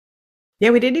Yeah,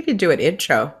 we didn't even do an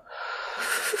intro.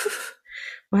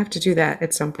 We'll have to do that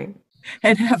at some point.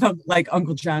 And have like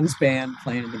Uncle John's band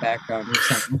playing in the background or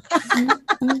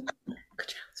something.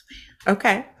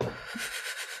 Okay.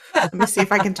 Let me see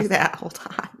if I can do that. Hold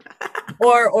on.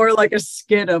 Or like a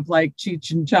skit of like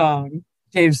Cheech and Chong.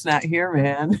 Dave's not here,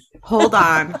 man. Hold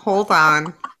on. Hold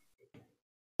on.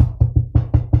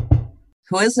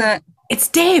 Who is it? It's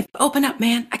Dave. Open up,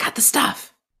 man. I got the stuff.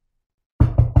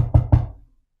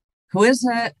 Who is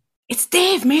it? It's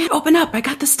Dave, man. Open up. I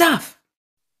got the stuff.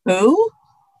 Who?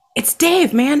 It's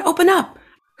Dave, man. Open up.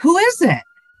 Who is it?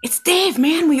 It's Dave,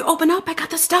 man. Will you open up? I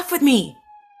got the stuff with me.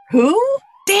 Who?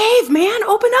 Dave, man.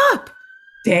 Open up.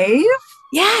 Dave?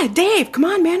 Yeah, Dave. Come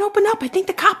on, man. Open up. I think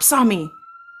the cops saw me.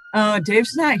 Oh,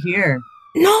 Dave's not here.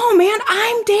 No, man.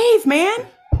 I'm Dave, man.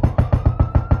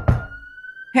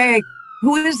 Hey,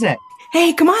 who is it?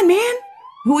 Hey, come on, man.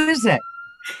 Who is it?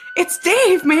 It's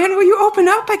Dave, man. Will you open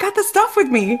up? I got the stuff with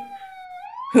me.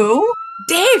 Who?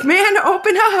 Dave, man.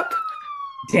 Open up.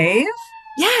 Dave?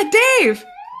 Yeah, Dave.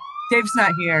 Dave's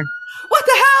not here. What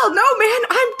the hell? No, man.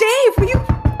 I'm Dave. Will you...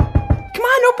 Come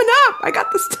on, open up. I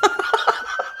got the stuff.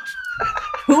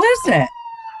 Who is it?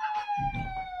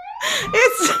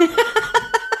 It's...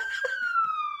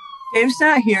 Dave's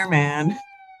not here, man.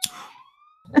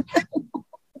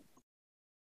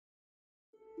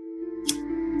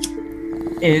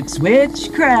 It's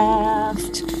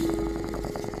witchcraft.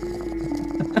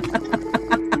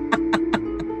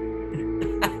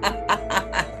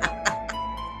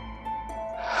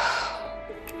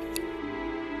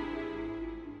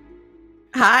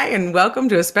 Hi, and welcome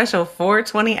to a special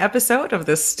 420 episode of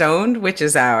the Stoned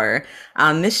Witches Hour.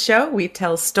 On this show, we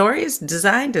tell stories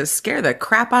designed to scare the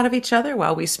crap out of each other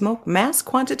while we smoke mass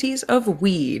quantities of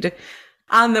weed.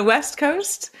 On the West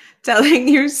Coast, telling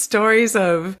you stories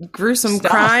of gruesome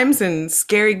crimes and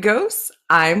scary ghosts,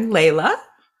 I'm Laylla.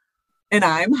 And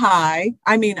I'm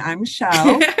I'm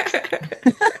Chelle.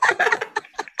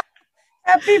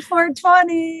 Happy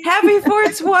 420. Happy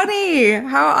 420.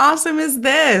 How awesome is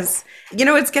this? You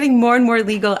know, it's getting more and more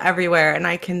legal everywhere, and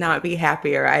I cannot be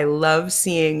happier. I love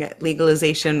seeing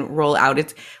legalization roll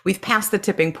out. We've passed the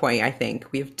tipping point, I think.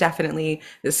 The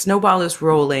snowball is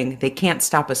rolling. They can't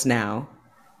stop us now.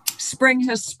 Spring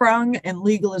has sprung and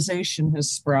legalization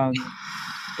has sprung.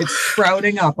 It's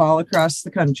sprouting up all across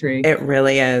the country. It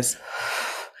really is.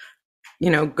 You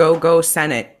know, go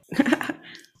Senate.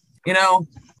 You know,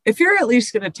 if you're at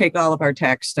least going to take all of our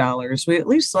tax dollars, we at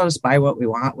least let us buy what we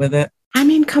want with it. I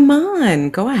mean, come on.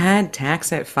 Go ahead.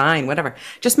 Tax it. Fine. Whatever.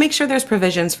 Just make sure there's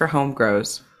provisions for home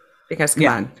grows. Because, come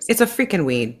on. It's a freaking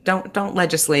weed. Don't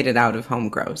legislate it out of home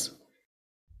grows.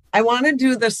 I want to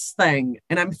do this thing,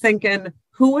 and I'm thinking,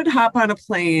 who would hop on a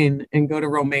plane and go to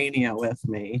Romania with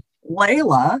me?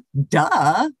 Laylla,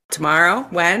 duh. Tomorrow?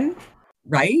 When?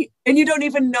 Right? And you don't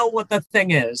even know what the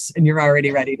thing is, and you're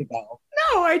already ready to go.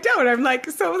 No, I don't. I'm like,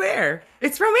 so there.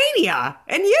 It's Romania.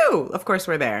 And you. Of course,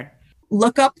 we're there.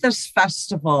 Look up this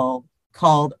festival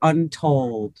called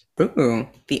Untold. Ooh,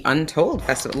 the Untold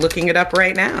Festival. Looking it up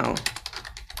right now.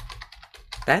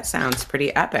 That sounds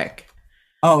pretty epic.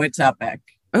 Oh, it's epic.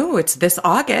 Oh, it's this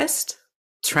August.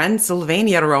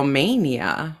 Transylvania,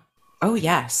 Romania. Oh,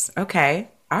 yes. Okay.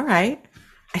 All right.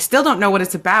 I still don't know what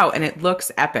it's about, and it looks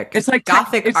epic. It's like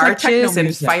Gothic arches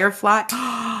and firefly.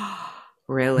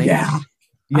 Really? Yeah.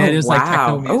 Yeah, it is like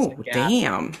techno music. Oh,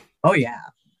 damn. Oh, yeah.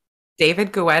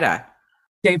 David Guetta.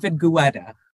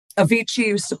 Avicii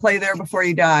used to play there before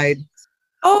he died.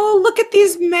 Oh, look at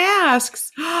these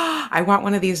masks. I want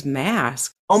one of these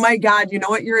masks. Oh, my God. You know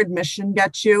what your admission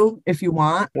gets you if you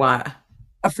want? What?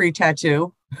 A free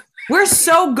tattoo. We're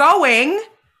so going.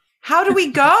 How do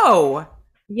we go?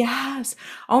 Yes.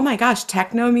 Oh my gosh.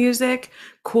 Techno music,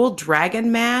 cool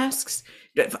dragon masks,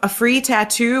 a free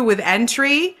tattoo with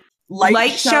entry,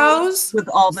 light shows with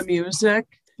all the music.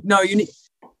 No, you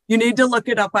need to look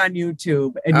it up on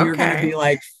YouTube, and you're going to be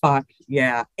like, fuck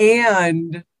yeah.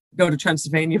 And go to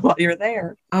Transylvania while you're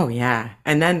there. Oh yeah.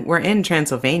 And then we're in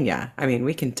Transylvania. I mean,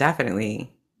 we can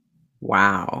definitely.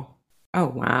 Wow. Oh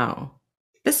wow.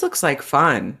 This looks like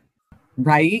fun.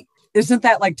 Right? Isn't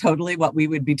that like totally what we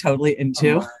would be totally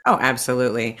into? Oh,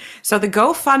 absolutely. So the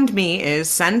GoFundMe is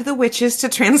Send the Witches to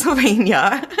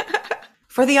Transylvania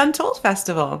for the Untold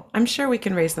Festival. I'm sure we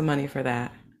can raise the money for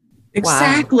that.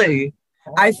 Exactly.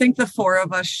 Wow. I think the four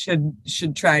of us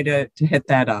should try to hit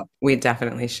that up. We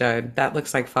definitely should. That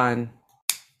looks like fun.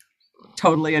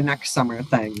 Totally a next summer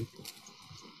thing.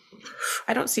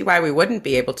 I don't see why we wouldn't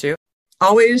be able to.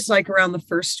 Always like around the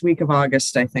first week of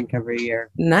August, I think, every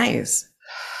year. Nice.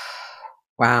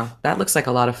 Wow, that looks like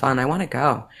a lot of fun. I want to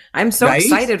go. I'm so Right?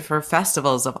 excited for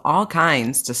festivals of all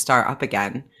kinds to start up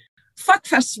again. Fuck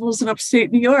festivals in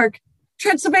upstate New York.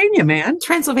 Transylvania, man.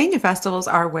 Transylvania festivals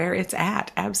are where it's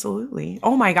at. Absolutely.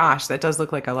 Oh my gosh, that does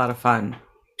look like a lot of fun.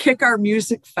 Kick our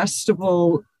music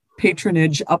festival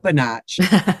patronage up a notch.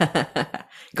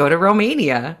 Go to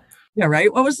Romania. Yeah,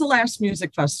 right. What was the last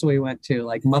music festival we went to?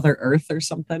 Like Mother Earth or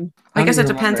something? I guess it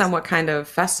depends on what kind of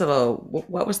festival.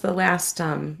 What was the last?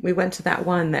 We went to that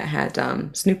one that had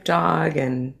Snoop Dogg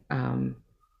and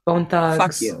Bone Thugs.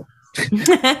 Fuck you.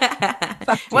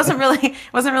 It wasn't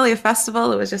really a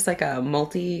festival. It was just like a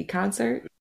multi concert.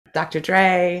 Dr.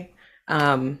 Dre.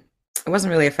 It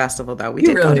wasn't really a festival though. We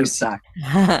really suck.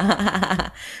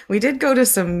 We did go to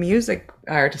some music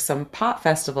or to some pop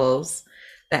festivals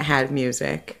that had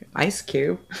music. Ice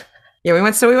Cube. Yeah, we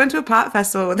went to a pop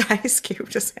festival with Ice Cube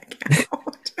just hanging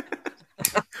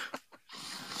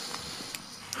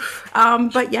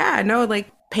out. But yeah, no,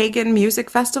 like pagan music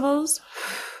festivals,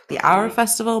 the Hour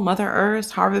Festival, Mother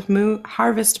Earth, Harvest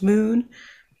Moon.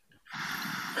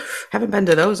 Haven't been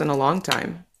to those in a long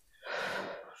time.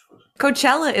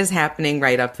 Coachella is happening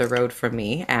right up the road from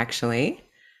me, actually.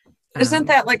 Isn't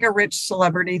that like a rich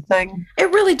celebrity thing?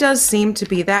 It really does seem to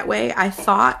be that way. I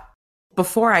thought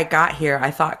before I got here,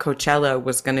 I thought Coachella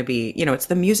was going to be, it's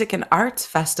the music and arts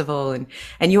festival. And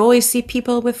you always see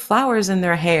people with flowers in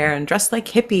their hair and dressed like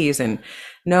hippies. And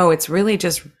no, it's really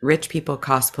just rich people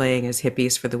cosplaying as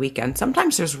hippies for the weekend.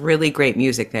 Sometimes there's really great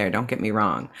music there. Don't get me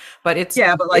wrong, but it's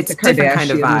like it's the different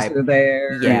kind of vibe. Are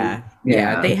there.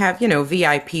 Yeah. They have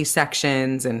VIP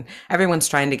sections, and everyone's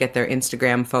trying to get their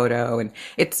Instagram photo, and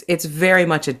it's very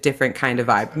much a different kind of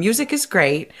vibe. Music is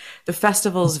great. The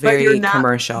festival's very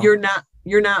commercial.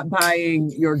 You're not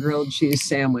buying your grilled cheese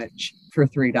sandwich for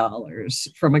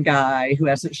 $3 from a guy who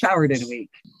hasn't showered in a week.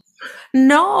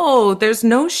 No, there's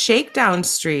no Shakedown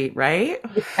Street, right?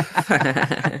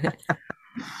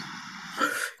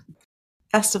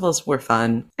 Festivals were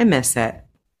fun. I miss it.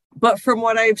 But from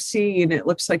what I've seen, it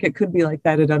looks like it could be like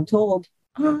that at Untold.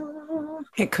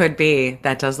 It could be.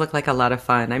 That does look like a lot of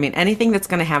fun. I mean, anything that's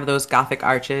going to have those Gothic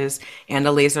arches and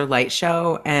a laser light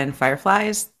show and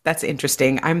fireflies, that's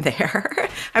interesting. I'm there.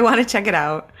 I want to check it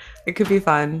out. It could be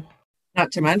fun.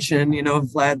 Not to mention,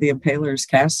 Vlad the Impaler's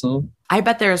castle. I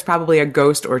bet there is probably a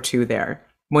ghost or two there.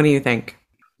 What do you think?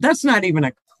 That's not even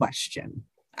a question.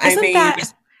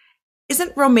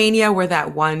 Isn't Romania where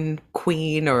that one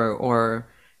queen or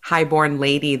highborn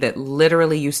lady that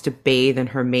literally used to bathe in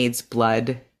her maid's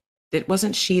blood?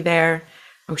 Wasn't she there?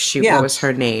 Oh shoot, yeah. What was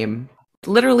her name?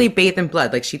 Literally bathe in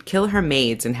blood. Like she'd kill her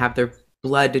maids and have their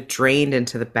blood drained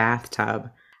into the bathtub.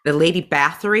 The Lady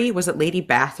Bathory? Was it Lady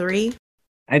Bathory?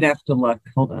 I'd have to look.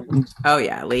 Hold on. Oh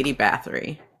yeah, Lady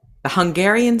Bathory. The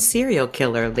Hungarian serial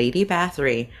killer, Lady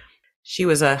Bathory. She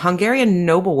was a Hungarian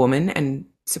noblewoman and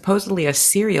supposedly a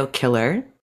serial killer.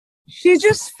 She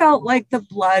just felt like the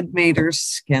blood made her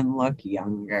skin look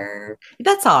younger.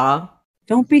 That's all.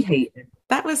 Don't be hating.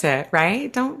 That was it,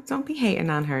 right? Don't be hating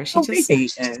on her.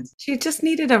 She just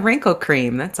needed a wrinkle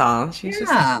cream. That's all.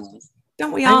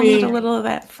 Don't we all need a little of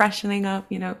that freshening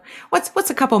up? What's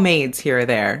a couple maids here or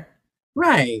there?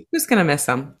 Right. Who's gonna miss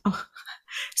them? Oh,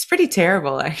 it's pretty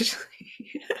terrible, actually.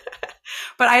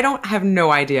 But I don't have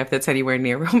no idea if that's anywhere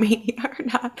near Romania or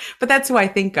not. But that's who I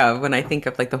think of when I think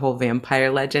of like the whole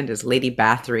vampire legend is Lady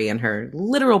Bathory and her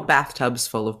literal bathtubs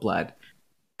full of blood.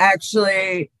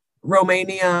 Actually,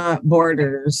 Romania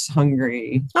borders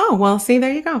Hungary. Oh, well, see,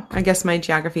 there you go. I guess my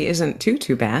geography isn't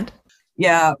too bad.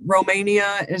 Yeah,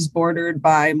 Romania is bordered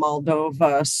by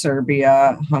Moldova,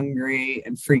 Serbia, Hungary,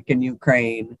 and freaking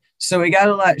Ukraine. So we got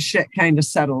to let shit kind of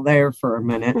settle there for a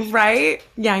minute. Right?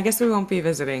 Yeah, I guess we won't be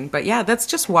visiting. But yeah, that's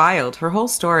just wild. Her whole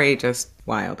story, just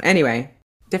wild. Anyway,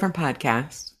 different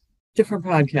podcast.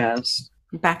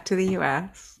 Back to the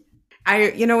U.S.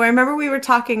 I remember we were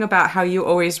talking about how you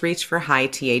always reach for high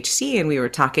THC, and we were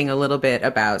talking a little bit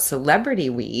about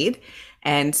celebrity weed.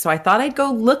 And so I thought I'd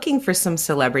go looking for some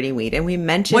celebrity weed. And we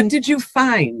mentioned... What did you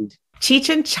find? Cheech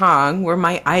and Chong were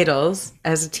my idols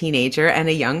as a teenager and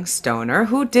a young stoner.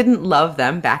 Who didn't love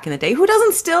them back in the day? Who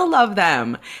doesn't still love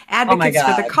them? Advocates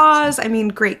for the cause. I mean,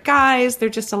 great guys. They're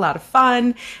just a lot of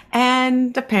fun.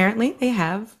 And apparently they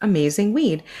have amazing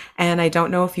weed. And I don't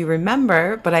know if you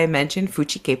remember, but I mentioned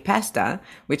fuchi que pesta,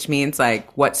 which means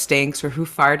like what stinks or who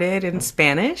farted in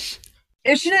Spanish.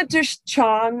 Isn't it just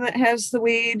Chong that has the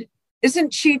weed?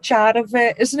 Isn't Cheech out of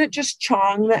it? Isn't it just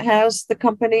Chong that has the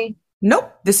company?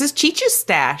 Nope. This is Cheech's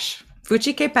stash.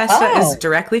 Fuchi que Pesta is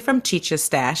directly from Cheech's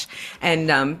stash,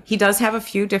 and he does have a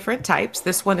few different types.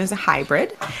 This one is a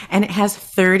hybrid, and it has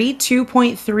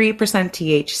 32.3%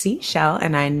 THC, Chelle,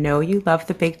 and I know you love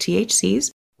the big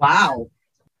THCs. Wow.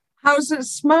 How's it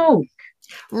smoke?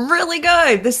 Really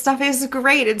good. This stuff is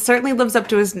great. It certainly lives up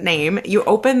to his name. You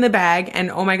open the bag, and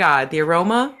oh my God, the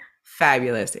aroma,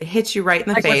 fabulous. It hits you right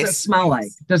in the face. What's it smell like?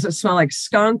 Does it smell like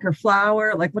skunk or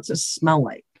flower? Like, what's it smell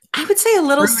like? I would say a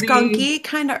little Fruity. Skunky,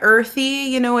 kind of earthy.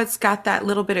 You know, it's got that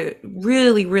little bit of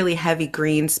really, really heavy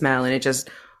green smell, and it just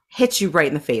hits you right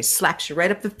in the face, slaps you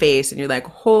right up the face, and you're like,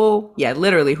 oh, yeah,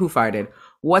 literally, who farted?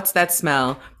 What's that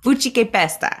smell? Fuchi que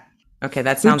pesta. Okay,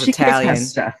 that sounds Italian.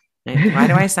 Why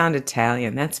do I sound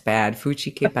Italian? That's bad.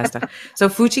 Fuchi que pesta. So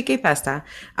Fuchi que pesta,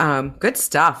 good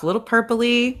stuff. A little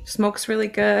purpley, smokes really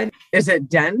good. Is it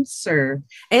dense or?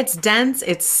 It's dense.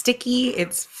 It's sticky.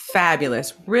 It's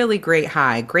fabulous. Really great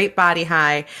high. Great body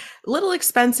high. A little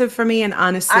expensive for me, and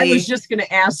honestly, I was just going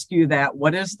to ask you that.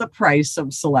 What is the price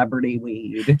of celebrity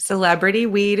weed? Celebrity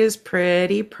weed is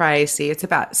pretty pricey. It's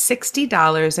about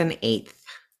 $60 an eighth.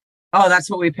 Oh, that's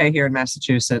what we pay here in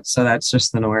Massachusetts. So that's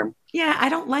just the norm. Yeah, I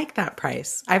don't like that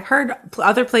price. I've heard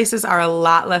other places are a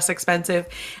lot less expensive,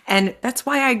 and that's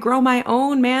why I grow my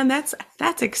own, man. That's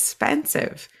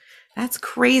expensive. That's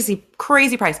crazy,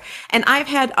 crazy price. And I've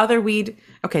had other weed.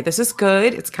 Okay, this is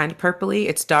good. It's kind of purpley.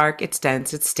 It's dark. It's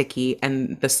dense. It's sticky.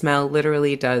 And the smell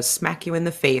literally does smack you in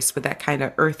the face with that kind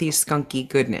of earthy, skunky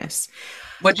goodness.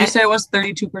 What'd you say it was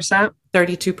 32%?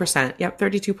 32%. Yep,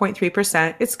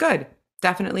 32.3%. It's good.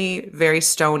 Definitely very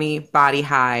stony, body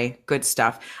high, good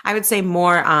stuff. I would say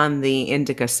more on the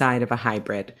indica side of a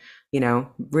hybrid, you know,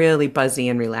 really buzzy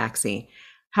and relaxy.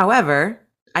 However,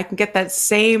 I can get that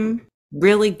same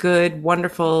really good,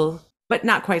 wonderful, but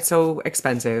not quite so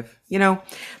expensive, you know.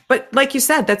 But like you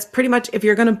said, that's pretty much, if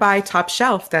you're going to buy top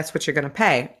shelf, that's what you're going to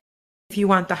pay. If you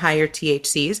want the higher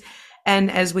THCs,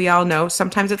 and as we all know,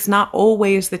 sometimes it's not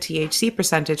always the THC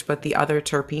percentage, but the other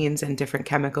terpenes and different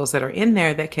chemicals that are in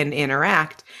there that can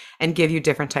interact and give you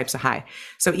different types of high.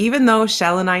 So even though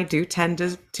Chelle and I do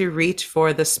tend to reach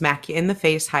for the smack you in the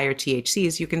face higher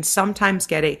THCs, you can sometimes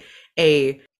get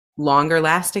a longer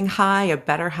lasting high, a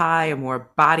better high, a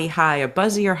more body high, a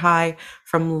buzzier high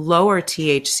from lower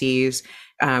THCs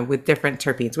with different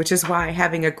terpenes, which is why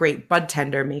having a great bud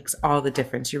tender makes all the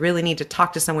difference. You really need to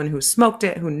talk to someone who smoked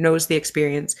it, who knows the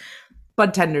experience.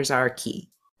 Bud tenders are key.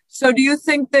 So do you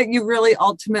think that you really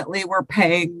ultimately were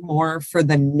paying more for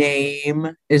the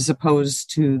name as opposed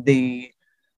to the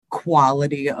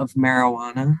quality of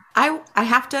marijuana? I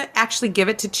have to actually give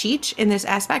it to Cheech in this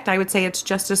aspect. I would say it's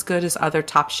just as good as other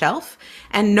top shelf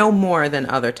and no more than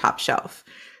other top shelf.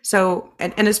 So,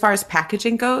 and as far as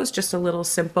packaging goes, just a little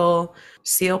simple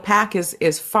seal pack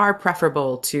is far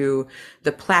preferable to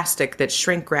the plastic that's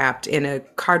shrink wrapped in a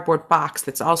cardboard box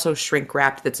that's also shrink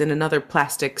wrapped that's in another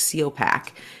plastic seal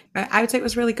pack. I would say it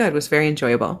was really good. It was very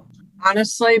enjoyable.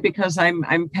 Honestly, because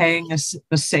I'm paying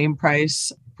the same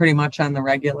price pretty much on the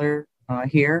regular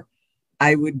here,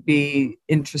 I would be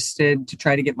interested to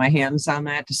try to get my hands on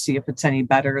that to see if it's any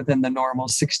better than the normal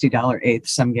 $60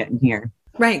 eighths I'm getting here.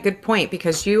 Right. Good point.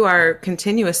 Because you are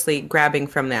continuously grabbing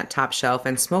from that top shelf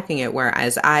and smoking it.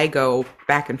 Whereas I go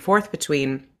back and forth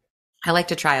between, I like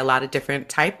to try a lot of different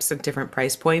types and different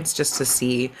price points just to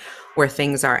see where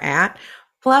things are at.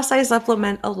 Plus I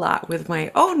supplement a lot with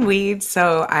my own weed.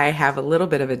 So I have a little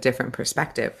bit of a different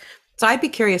perspective. So I'd be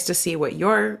curious to see what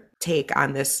your take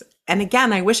on this. And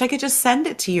again, I wish I could just send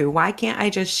it to you. Why can't I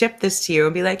just ship this to you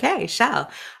and be like, hey,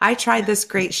 Chelle, I tried this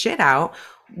great shit out.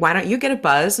 Why don't you get a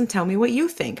buzz and tell me what you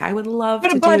think? I would love to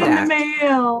do that. Put a bud in the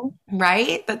mail.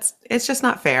 Right? It's just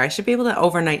not fair. I should be able to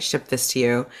overnight ship this to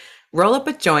you, roll up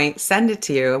a joint, send it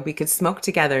to you. We could smoke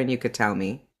together and you could tell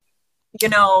me. You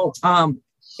know,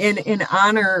 in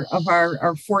honor of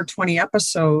our 420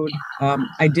 episode,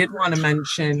 I did want to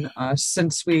mention,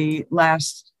 since we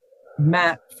last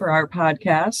met for our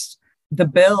podcast, the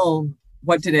bill,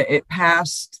 what did it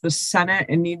passed the Senate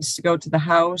and needs to go to the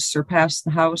House, or passed the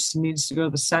House and needs to go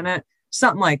to the Senate,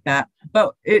 something like that.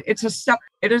 But it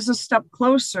is a step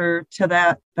closer to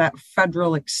that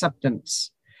federal acceptance.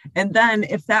 And then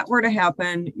if that were to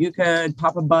happen, you could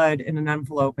pop a bud in an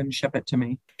envelope and ship it to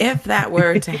me. If that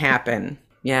were to happen,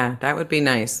 yeah, that would be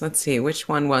nice. Let's see, which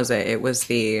one was it? It was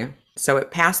so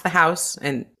it passed the House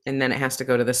and then it has to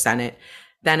go to the Senate.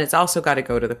 Then it's also got to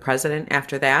go to the president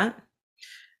after that.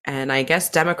 And I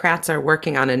guess Democrats are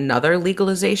working on another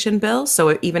legalization bill.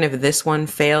 So even if this one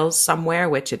fails somewhere,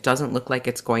 which it doesn't look like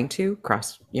it's going to,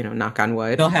 knock on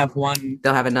wood. They'll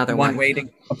have another one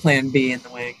waiting, a plan B in the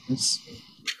wings.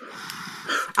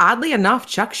 Oddly enough,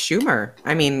 Chuck Schumer,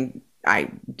 I mean,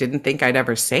 I didn't think I'd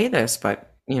ever say this, but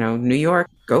New York,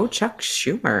 go Chuck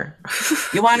Schumer.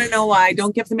 You want to know why?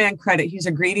 Don't give the man credit. He's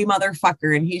a greedy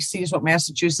motherfucker, and he sees what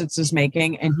Massachusetts is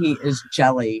making, and he is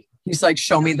jelly. He's like,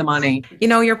 show me the money.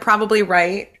 You're probably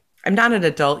right. I'm not an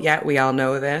adult yet. We all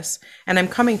know this. And I'm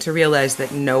coming to realize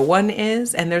that no one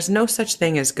is, and there's no such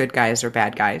thing as good guys or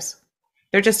bad guys.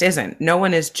 There just isn't. No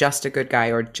one is just a good guy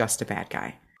or just a bad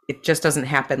guy. It just doesn't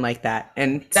happen like that.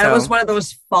 And that was one of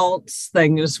those false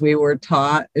things we were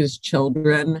taught as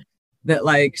children that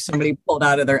like somebody pulled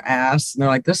out of their ass and they're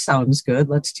like, this sounds good.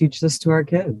 Let's teach this to our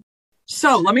kids.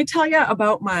 So let me tell you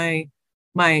about my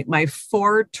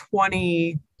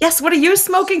 420. Yes, what are you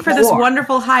smoking for this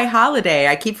wonderful high holiday?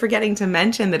 I keep forgetting to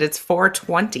mention that it's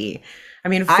 420. I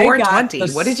mean,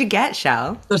 420. What did you get,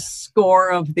 Chelle? The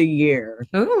score of the year.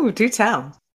 Ooh, do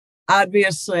tell.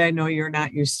 Obviously, I know you're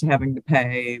not used to having to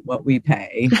pay what we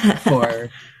pay for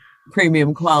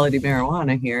premium quality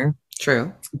marijuana here.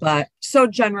 True. But so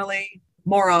generally,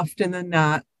 more often than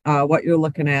not, what you're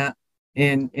looking at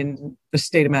in the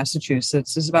state of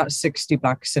Massachusetts is about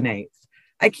 $60 an eighth.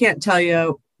 I can't tell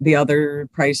you the other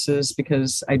prices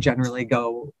because I generally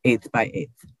go eighth by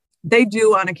eighth. They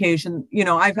do on occasion,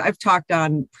 I've talked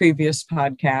on previous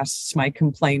podcasts, my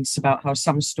complaints about how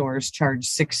some stores charge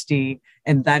 60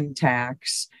 and then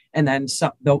tax, and then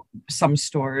some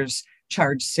stores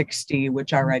charge 60,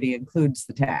 which already includes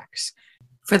the tax.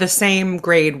 For the same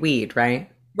grade weed, right?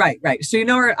 Right. So,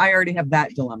 I already have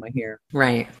that dilemma here.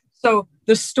 Right. So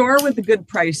the store with the good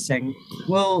pricing,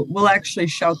 we'll actually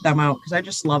shout them out because I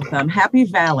just love them. Happy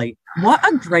Valley. What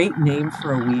a great name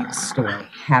for a weed store.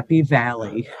 Happy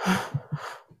Valley.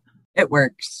 It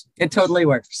works. It totally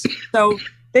works. So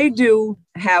they do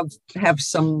have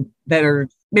some that are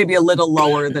maybe a little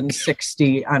lower than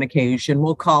 60 on occasion.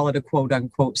 We'll call it a quote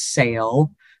unquote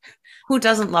sale. Who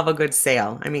doesn't love a good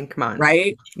sale? I mean, come on.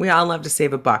 Right? We all love to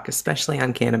save a buck, especially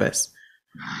on cannabis.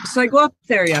 So I go up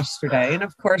there yesterday, and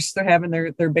of course they're having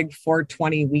their big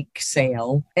 420 week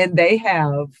sale, and they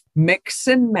have mix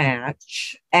and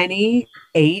match any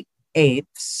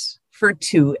 8/8 for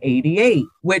 $2.88,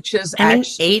 which is any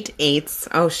 8/8.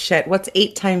 Oh shit! What's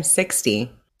 8 times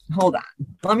 60? Hold on,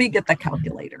 let me get the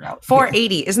calculator out.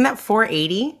 480. Isn't that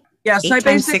 480? Yeah, so 8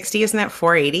 times 60. Isn't that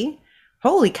 480?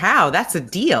 Holy cow, that's a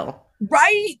deal.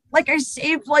 Right? Like I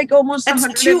saved like almost That's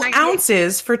 2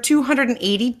 ounces for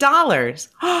 $280.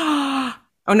 Oh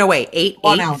no, wait, 8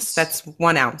 eighths. That's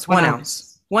 1 ounce. 1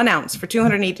 ounce. 1 ounce for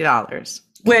 $280.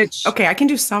 Which I can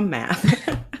do some math.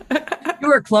 You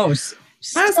were close.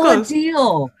 Still close. A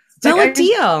deal. Still a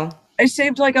deal. I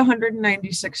saved like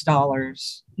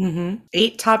 $196.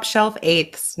 8 top shelf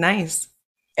eighths. Nice.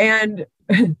 And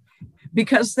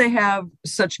because they have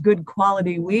such good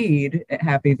quality weed at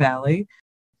Happy Valley,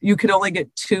 you could only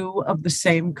get 2 of the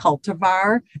same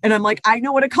cultivar. And I'm like, I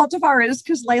know what a cultivar is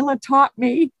because Laylla taught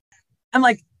me. I'm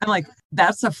like,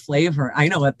 that's a flavor. I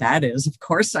know what that is. Of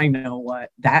course I know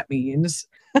what that means.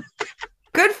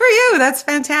 Good for you. That's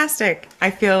fantastic.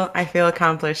 I feel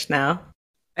accomplished now.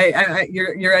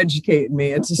 You're educating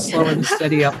me. It's a slow and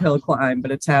steady uphill climb,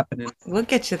 but it's happening. We'll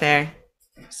get you there.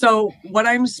 So what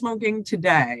I'm smoking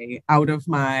today out of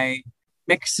my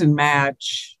mix and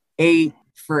match 8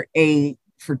 for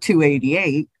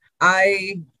 $2.88,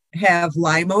 I have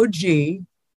Lime OG,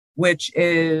 which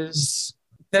is,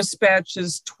 this batch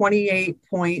is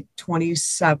 28.27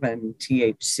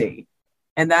 THC.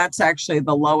 And that's actually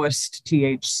the lowest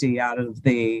THC out of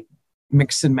the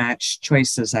mix and match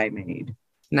choices I made.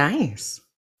 Nice.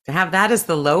 To have that as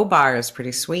the low bar is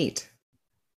pretty sweet.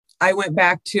 I went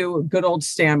back to good old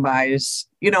standbys.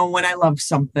 When I love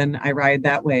something, I ride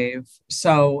that wave.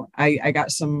 So I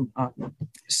got some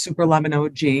Super Lemon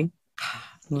OG.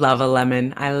 Love a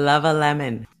lemon. I love a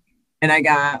lemon. And I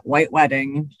got White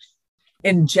Wedding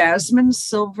and Jasmine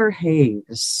Silver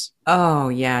Haze. Oh,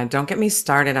 yeah. Don't get me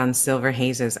started on Silver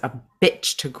Hazes. A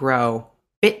bitch to grow.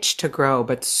 But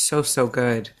so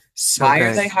good. Why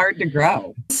are they hard to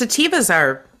grow? Sativas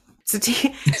are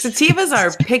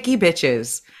picky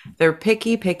bitches. They're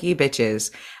picky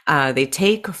bitches. They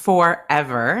take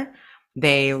forever.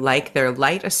 They like their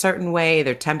light a certain way,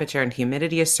 their temperature and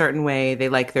humidity a certain way. They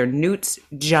like their newts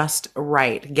just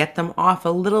right. Get them off a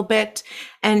little bit,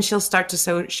 and she'll start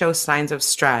to show signs of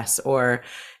stress or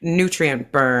nutrient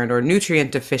burn or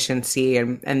nutrient deficiency.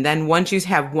 And then once you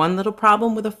have one little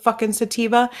problem with a fucking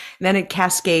sativa, then it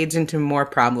cascades into more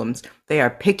problems. They are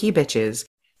picky bitches.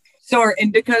 So are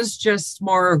indicas just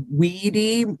more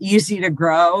weedy, easy to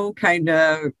grow, kind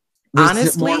of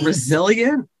more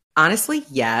resilient? Honestly,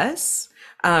 yes.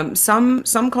 Some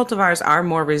cultivars are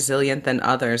more resilient than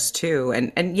others too,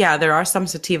 and yeah, there are some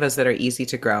sativas that are easy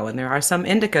to grow, and there are some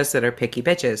indicas that are picky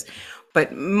bitches,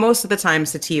 but most of the time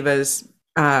sativas,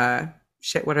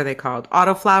 shit, what are they called?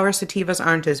 Autoflower sativas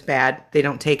aren't as bad. They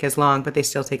don't take as long, but they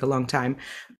still take a long time.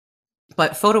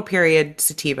 But photoperiod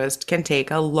sativas can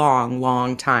take a long,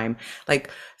 long time, like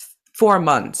 4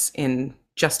 months in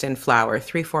flower,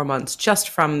 3, 4 months just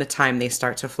from the time they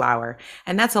start to flower.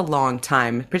 And that's a long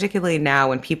time, particularly now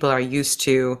when people are used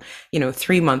to,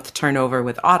 3 month turnover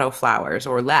with autoflowers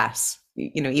or less,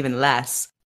 even less.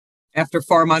 After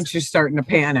 4 months, you're starting to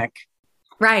panic.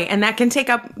 Right. And that can take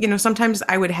up, sometimes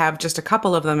I would have just a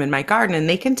couple of them in my garden and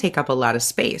they can take up a lot of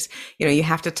space. You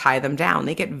have to tie them down.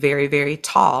 They get very, very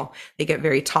tall. They get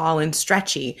very tall and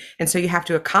stretchy. And so you have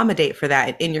to accommodate for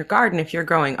that in your garden. If you're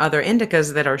growing other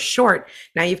indicas that are short,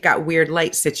 now you've got weird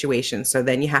light situations. So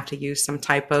then you have to use some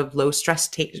type of low stress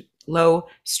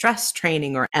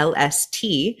training or LST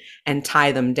and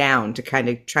tie them down to kind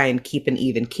of try and keep an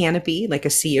even canopy, like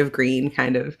a sea of green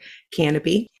kind of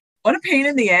canopy. What a pain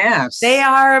in the ass. They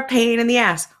are a pain in the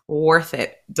ass. Worth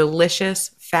it.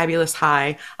 Delicious, fabulous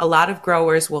high. A lot of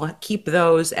growers will keep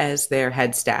those as their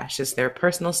head stash, as their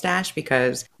personal stash,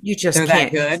 because you just They're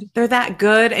can't. that good. They're that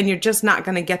good, and you're just not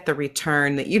going to get the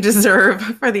return that you deserve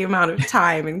for the amount of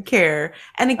time and care.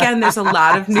 And again, there's a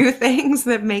lot of new things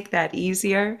that make that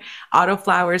easier.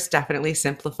 Autoflowers definitely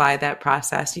simplify that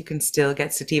process. You can still get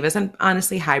sativas, and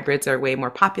honestly, hybrids are way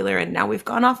more popular. And now we've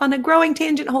gone off on a growing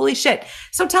tangent. Holy shit.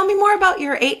 So tell me more about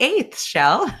your 8/8,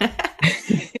 Chelle.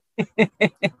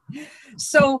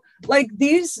 So like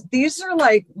these are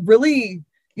like really,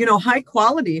 high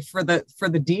quality for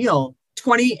the deal.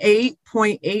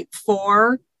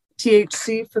 28.84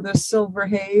 THC for the silver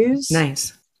haze.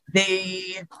 Nice.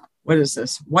 What is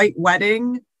this? White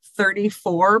wedding,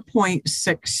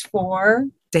 34.64.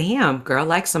 Damn, girl,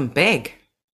 like some big.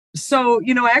 So,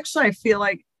 actually I feel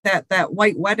like that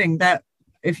white wedding, that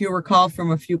if you recall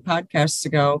from a few podcasts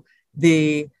ago,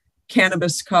 the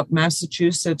Cannabis Cup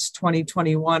Massachusetts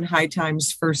 2021 High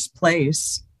Times first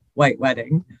place white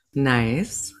wedding.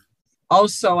 Nice.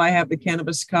 Also, I have the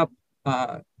Cannabis Cup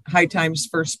High Times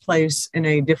first place in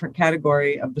a different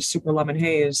category of the Super Lemon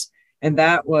Haze, and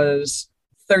that was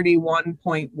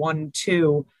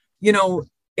 31.12.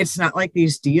 It's not like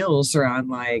these deals are on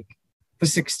like the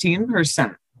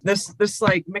 16%. This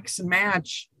like mix and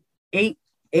match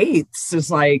 8/8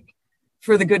 is like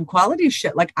for the good quality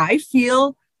shit. Like I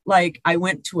feel like I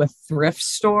went to a thrift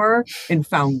store and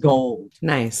found gold.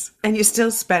 Nice. And you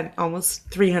still spent almost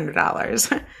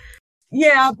 $300.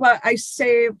 Yeah, but I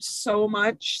saved so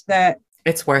much that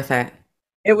it's worth it.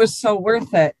 It was so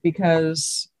worth it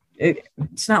because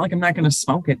it's not like I'm not going to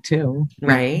smoke it too.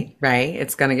 Right.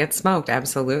 It's going to get smoked.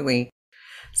 Absolutely.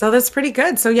 So that's pretty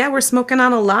good. So yeah, we're smoking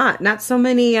on a lot. Not so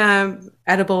many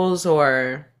edibles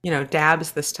or,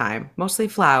 dabs this time. Mostly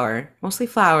flower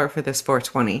for this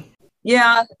 420.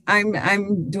 Yeah,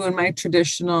 I'm doing my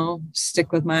traditional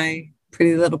stick with my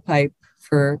pretty little pipe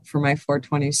for my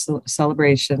 420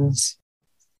 celebrations.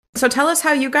 So tell us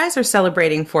how you guys are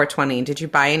celebrating 420. Did you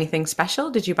buy anything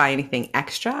special? Did you buy anything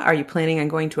extra? Are you planning on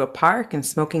going to a park and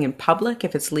smoking in public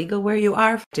if it's legal where you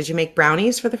are? Did you make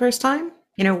brownies for the first time?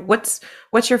 What's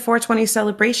your 420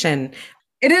 celebration?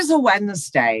 It is a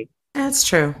Wednesday. That's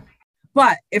true.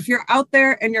 But if you're out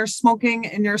there and you're smoking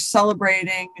and you're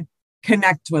celebrating,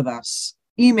 connect with us.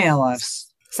 Email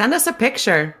us. Send us a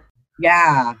picture.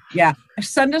 Yeah.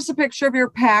 Send us a picture of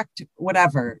your packed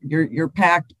whatever. Your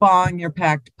packed bong, your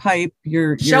packed pipe,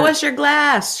 Show us your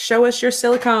glass. Show us your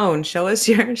silicone. Show us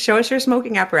your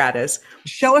smoking apparatus.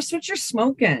 Show us what you're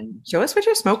smoking.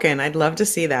 I'd love to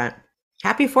see that.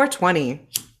 Happy 420.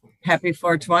 Happy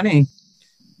 420.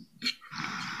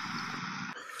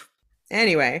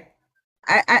 Anyway.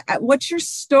 What's your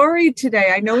story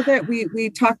today? I know that we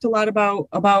talked a lot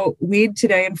about weed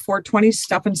today and 420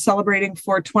 stuff and celebrating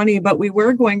 420, but we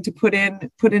were going to put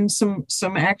in some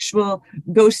actual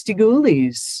ghosty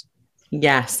ghoulies.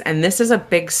 Yes, and this is a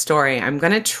big story. I'm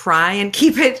going to try and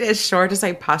keep it as short as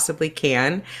I possibly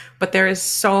can, but there is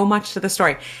so much to the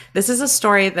story. This is a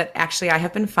story that actually I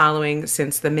have been following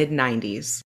since the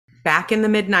mid-90s. Back in the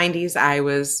mid-90s, I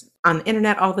was on the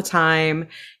internet all the time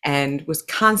and was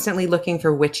constantly looking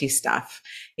for witchy stuff.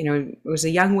 I was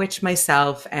a young witch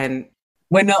myself, and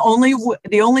when the only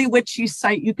witchy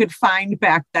site you could find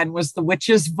back then was the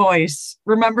Witch's Voice.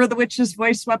 Remember the Witch's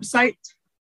Voice website?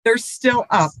 They're still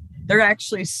up. They're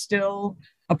actually still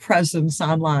a presence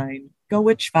online. Go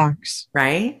Witch Fox.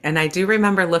 Right? And I do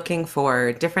remember looking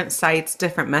for different sites,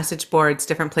 different message boards,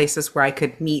 different places where I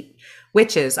could meet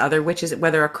witches, other witches,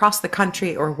 whether across the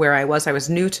country or where I was. I was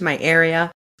new to my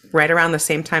area right around the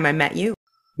same time I met you.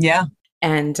 Yeah.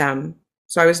 And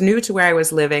so I was new to where I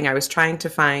was living. I was trying to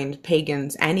find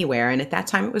pagans anywhere. And at that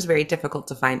time, it was very difficult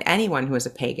to find anyone who was a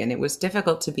pagan. It was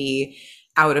difficult to be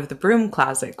out of the broom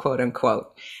closet, quote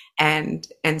unquote. And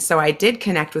so I did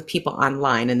connect with people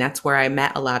online, and that's where I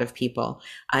met a lot of people,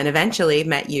 and eventually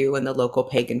met you and the local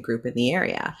pagan group in the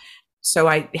area. So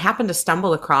I happened to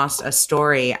stumble across a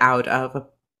story out of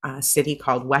a city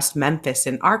called West Memphis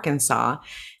in Arkansas,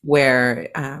 where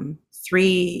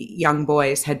 3 young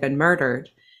boys had been murdered,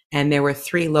 and there were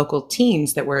 3 local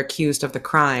teens that were accused of the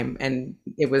crime. And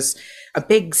it was a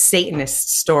big Satanist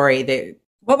story that,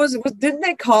 what was it? Didn't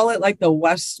they call it like the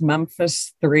West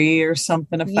Memphis 3 or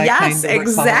something? yes,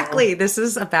 exactly. This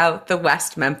is about the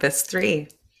West Memphis 3.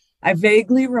 I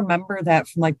vaguely remember that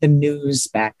from like the news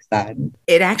back then.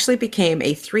 It actually became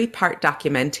a 3-part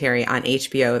documentary on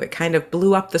HBO that kind of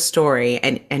blew up the story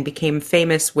and became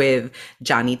famous with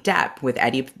Johnny Depp, with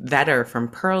Eddie Vedder from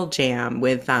Pearl Jam,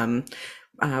 with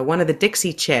one of the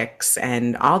Dixie Chicks,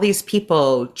 and all these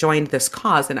people joined this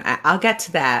cause. And I'll get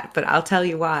to that, but I'll tell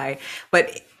you why.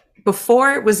 But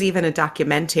before it was even a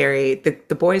documentary,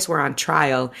 the boys were on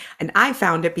trial, and I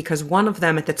found it because one of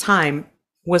them at the time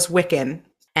was Wiccan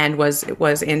and was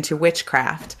into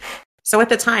witchcraft. So at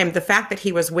the time, the fact that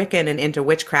he was Wiccan and into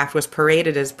witchcraft was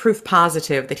paraded as proof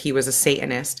positive that he was a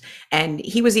Satanist. And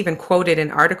he was even quoted in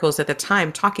articles at the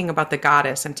time talking about the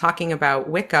goddess and talking about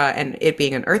Wicca and it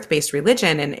being an earth-based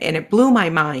religion. And it blew my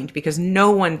mind because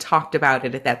no one talked about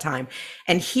it at that time.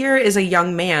 And here is a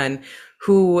young man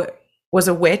who was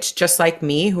a witch, just like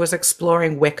me, who was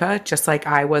exploring Wicca, just like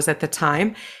I was at the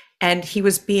time. And he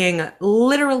was being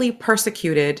literally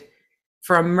persecuted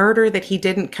for a murder that he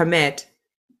didn't commit,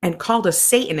 and called a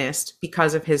Satanist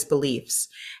because of his beliefs.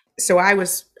 So I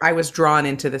was drawn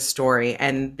into this story,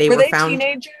 and they were found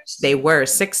teenagers? They were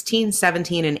 16,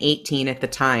 17, and 18 at the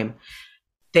time.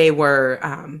 They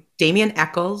were Damien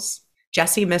Echols,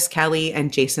 Jesse Misskelley,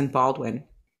 and Jason Baldwin.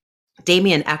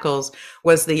 Damien Echols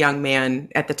was the young man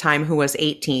at the time who was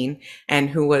 18 and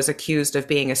who was accused of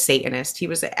being a Satanist. He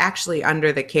was actually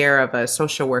under the care of a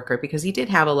social worker because he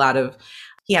had a lot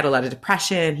of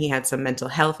depression. He had some mental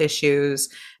health issues.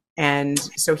 And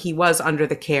so he was under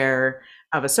the care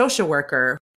of a social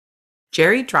worker.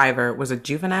 Jerry Driver was a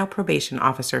juvenile probation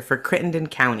officer for Crittenden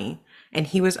County, and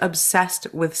he was obsessed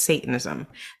with Satanism.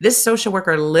 This social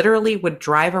worker literally would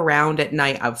drive around at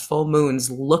night of full moons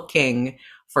looking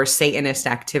for Satanist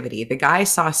activity. The guy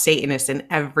saw Satanists in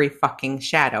every fucking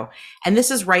shadow. And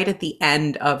this is right at the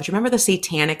end of, do you remember the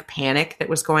satanic panic that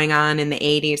was going on in the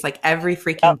 80s? Like every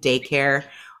freaking daycare,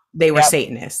 they were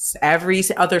Satanists. Every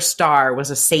other star was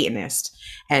a Satanist.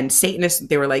 And Satanists,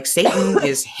 they were like, Satan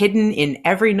is hidden in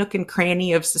every nook and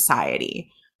cranny of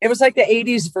society. It was like the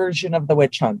 80s version of the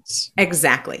witch hunts.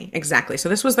 Exactly. So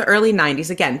this was the early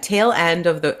 90s, again, tail end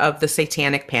of the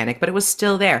satanic panic, but it was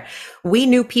still there. We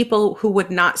knew people who would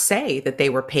not say that they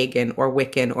were pagan or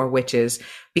Wiccan or witches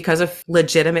because of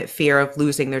legitimate fear of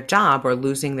losing their job or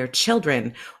losing their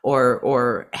children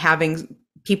or having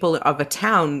people of a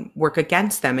town work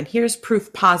against them. And here's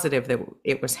proof positive that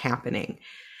it was happening.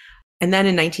 And then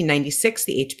in 1996,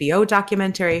 the HBO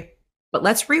documentary. But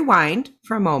let's rewind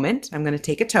for a moment. I'm going to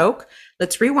take a toke.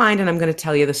 Let's rewind, and I'm going to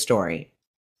tell you the story.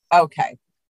 Okay.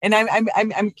 And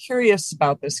I'm curious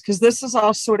about this because this is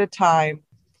all sort of time.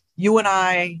 You and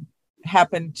I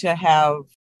happen to have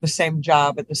the same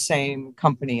job at the same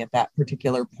company at that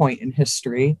particular point in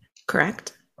history.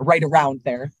 Correct. Right around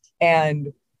there.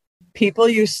 And people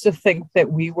used to think that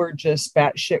we were just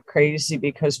batshit crazy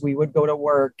because we would go to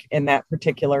work in that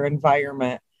particular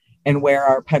environment and wear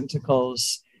our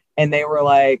pentacles. And they were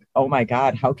like, oh my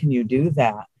God, how can you do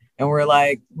that? And we're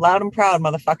like, loud and proud,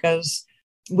 motherfuckers.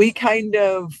 We kind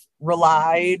of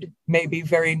relied, maybe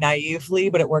very naively,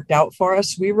 but it worked out for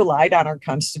us. We relied on our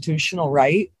constitutional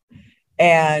right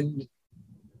and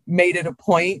made it a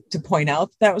point to point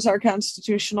out that was our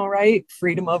constitutional right,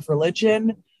 freedom of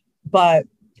religion. But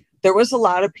there was a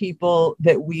lot of people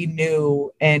that we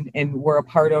knew and were a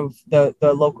part of the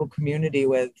local community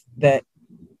with that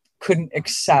couldn't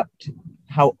accept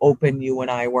how open you and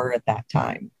I were at that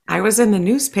time. I was in the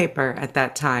newspaper at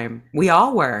that time. We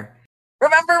all were.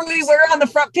 Remember, we were on the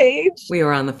front page? We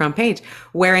were on the front page,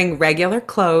 wearing regular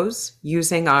clothes,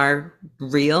 using our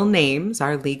real names,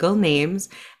 our legal names.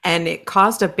 And it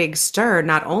caused a big stir,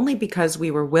 not only because we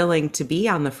were willing to be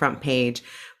on the front page,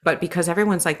 but because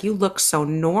everyone's like, you look so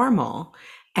normal.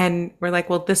 And we're like,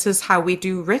 well, this is how we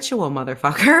do ritual,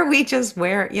 motherfucker. We just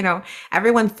wear,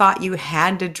 everyone thought you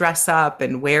had to dress up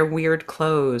and wear weird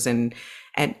clothes. And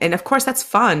of course that's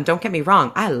fun. Don't get me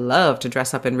wrong. I love to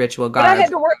dress up in ritual But garb.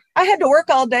 I had to work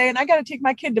all day, and I got to take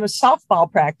my kid to a softball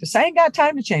practice. I ain't got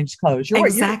time to change clothes.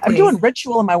 I'm doing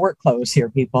ritual in my work clothes here,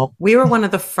 people. We were one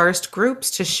of the first groups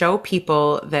to show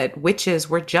people that witches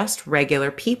were just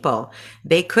regular people.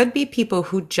 They could be people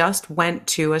who just went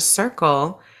to a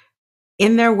circle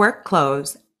in their work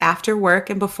clothes after work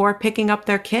and before picking up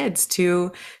their kids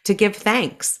to give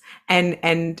thanks. And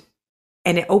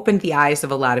it opened the eyes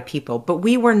of a lot of people, but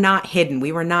we were not hidden.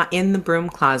 We were not in the broom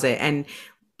closet. And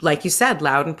like you said,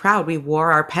 loud and proud, we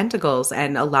wore our pentacles,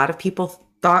 and a lot of people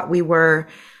thought we were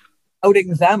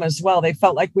outing them as well. They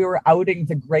felt like we were outing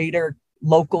the greater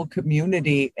local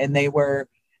community, and they were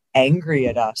angry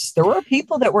at us. There were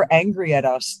people that were angry at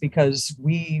us because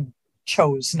we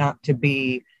chose not to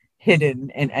be hidden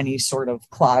in any sort of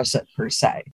closet per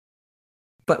se.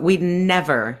 But we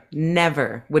never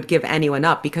would give anyone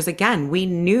up, because again, we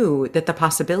knew that the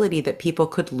possibility that people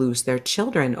could lose their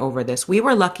children over this. We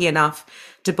were lucky enough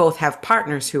to both have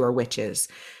partners who are witches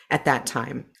at that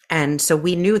time. And so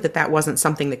we knew that that wasn't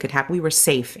something that could happen. We were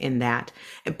safe in that.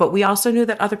 But we also knew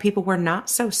that other people were not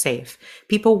so safe.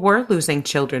 People were losing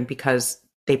children because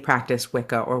they practiced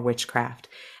Wicca or witchcraft.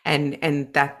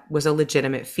 And that was a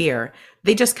legitimate fear.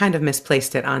 They just kind of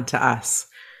misplaced it onto us.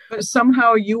 But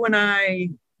somehow you and I,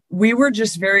 we were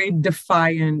just very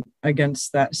defiant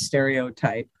against that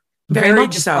stereotype. Very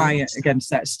defiant against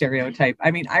that stereotype.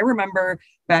 I mean, I remember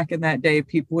back in that day,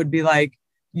 people would be like,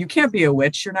 you can't be a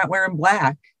witch. You're not wearing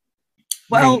black.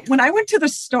 Well, right. When I went to the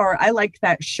store, I liked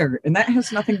that shirt, and that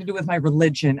has nothing to do with my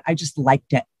religion. I just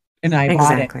liked it, and I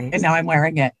bought it, and now I'm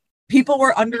wearing it. People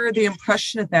were under the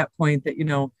impression at that point that,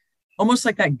 almost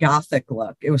like that Gothic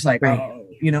look. It was like, right.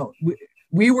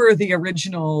 We were the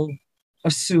original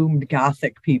assumed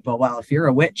Gothic people. Well, if you're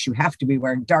a witch, you have to be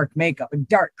wearing dark makeup and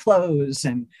dark clothes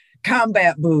and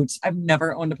combat boots. I've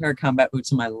never owned a pair of combat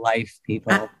boots in my life,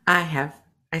 people. I have.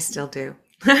 I still do.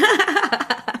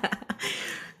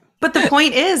 But the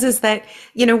point is that,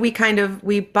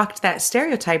 we bucked that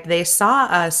stereotype. They saw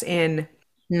us in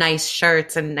nice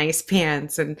shirts and nice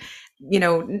pants, and,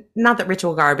 not that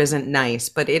ritual garb isn't nice,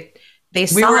 but they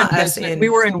saw us in. We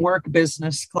were in work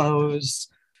business clothes.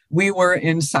 We were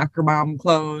in soccer mom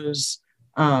clothes.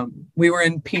 We were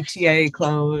in PTA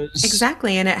clothes.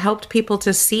 Exactly. And it helped people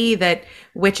to see that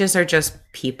witches are just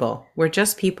people. We're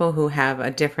just people who have a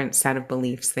different set of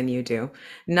beliefs than you do.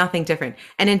 Nothing different.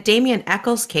 And in Damien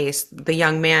Echols' case, the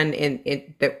young man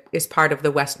that is part of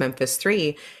the West Memphis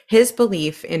 3, his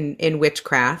belief in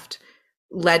witchcraft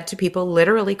led to people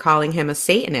literally calling him a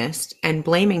Satanist and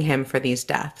blaming him for these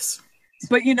deaths.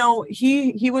 But,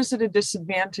 he was at a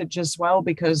disadvantage as well,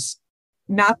 because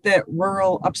not that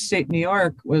rural upstate New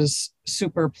York was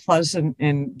super pleasant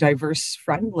and diverse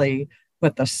friendly,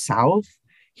 but the South,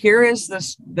 here is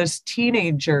this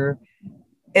teenager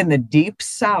in the deep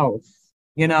South,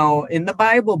 in the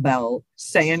Bible Belt,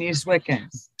 saying he's Wiccan.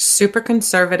 Super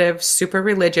conservative, super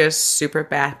religious, super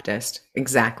Baptist.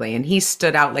 Exactly. And he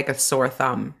stood out like a sore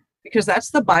thumb. Because that's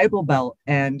the Bible Belt.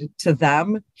 And to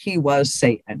them, he was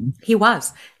Satan. He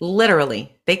was.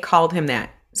 Literally. They called him that.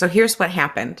 So here's what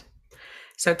happened.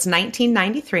 So it's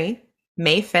 1993,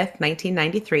 May 5th,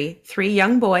 1993. 3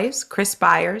 young boys, Chris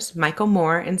Byers, Michael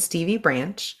Moore, and Stevie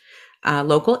Branch,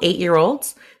 local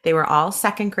 8-year-olds. They were all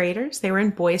second graders. They were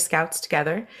in Boy Scouts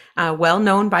together, well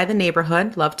known by the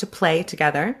neighborhood, loved to play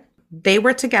together. They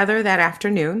were together that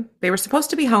afternoon. They were supposed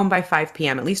to be home by 5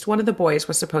 p.m. At least one of the boys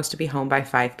was supposed to be home by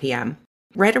 5 p.m.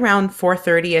 Right around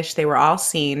 4:30-ish, they were all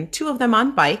seen, 2 of them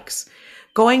on bikes,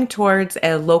 going towards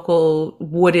a local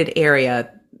wooded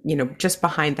area, just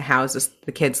behind the houses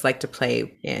the kids like to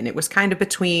play in. It was kind of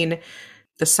between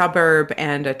the suburb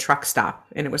and a truck stop.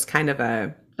 And it was kind of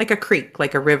like a creek,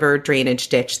 like a river drainage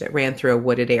ditch that ran through a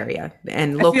wooded area.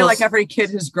 And I feel like every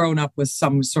kid has grown up with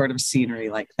some sort of scenery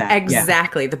like that.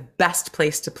 Exactly. Yeah. The best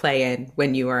place to play in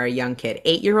when you are a young kid.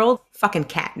 8-year-old, fucking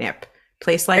catnip.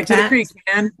 Place like that. To the creek,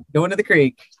 man. Going to the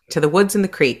creek. To the woods and the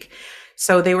creek.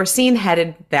 So they were seen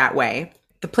headed that way.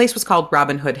 The place was called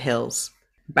Robin Hood Hills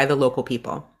by the local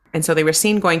people. And so they were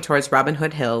seen going towards Robin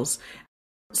Hood Hills.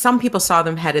 Some people saw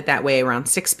them headed that way around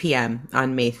 6 p.m.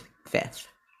 on May 5th.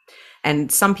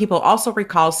 And some people also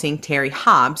recall seeing Terry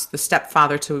Hobbs, the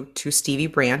stepfather to Stevie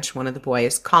Branch, one of the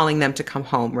boys, calling them to come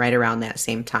home right around that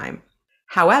same time.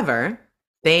 However,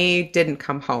 they didn't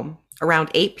come home. Around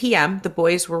 8 p.m., the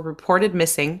boys were reported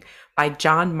missing by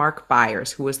John Mark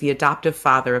Byers, who was the adoptive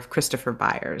father of Christopher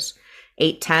Byers.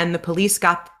 8:10, the police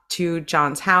got to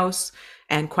John's house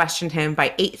and questioned him.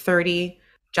 By 8:30,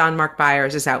 John Mark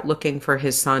Byers is out looking for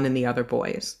his son and the other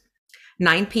boys.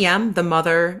 9 p.m., the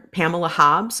mother, Pamela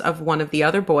Hobbs, of one of the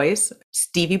other boys,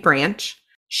 Stevie Branch,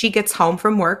 she gets home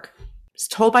from work, is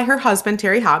told by her husband,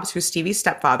 Terry Hobbs, who's Stevie's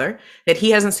stepfather, that he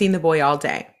hasn't seen the boy all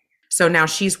day. So now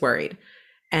she's worried.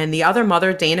 And the other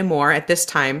mother, Dana Moore, at this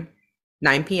time,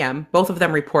 9 p.m., both of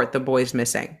them report the boys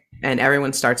missing, and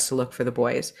everyone starts to look for the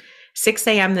boys. 6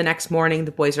 a.m. the next morning,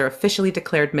 the boys are officially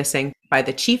declared missing by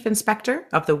the chief inspector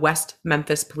of the West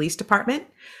Memphis Police Department,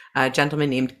 a gentleman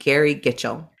named Gary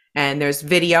Gitchell. And there's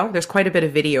quite a bit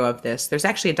of video of this. There's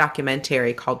actually a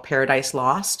documentary called Paradise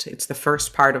Lost. It's the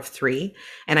first part of 3.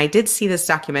 And I did see this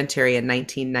documentary in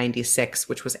 1996,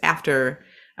 which was after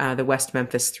the West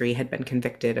Memphis 3 had been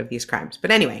convicted of these crimes.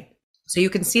 But anyway, so you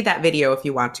can see that video if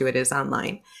you want to. It is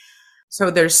online.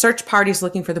 So there's search parties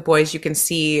looking for the boys. You can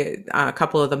see a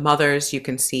couple of the mothers. You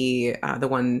can see the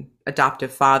one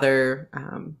adoptive father,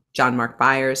 John Mark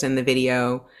Byers, in the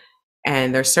video.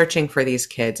 And they're searching for these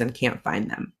kids and can't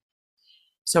find them.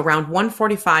 So around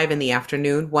 1:45 in the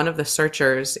afternoon, one of the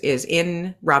searchers is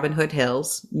in Robin Hood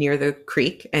Hills near the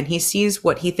creek, and he sees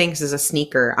what he thinks is a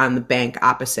sneaker on the bank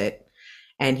opposite.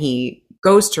 And he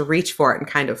goes to reach for it and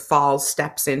kind of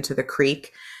steps into the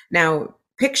creek. Now,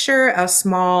 picture a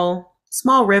small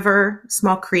river,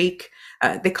 small creek.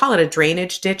 They call it a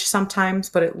drainage ditch sometimes,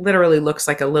 but it literally looks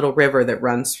like a little river that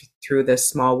runs through the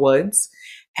small woods.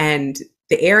 And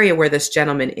the area where this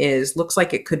gentleman is looks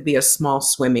like it could be a small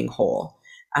swimming hole.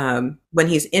 When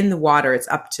he's in the water, it's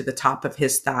up to the top of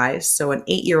his thighs. So an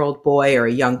 8-year-old boy or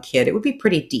a young kid, it would be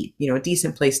pretty deep, a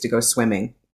decent place to go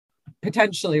swimming.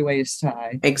 Potentially waist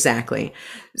high. Exactly.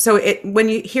 So when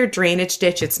you hear drainage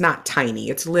ditch, it's not tiny.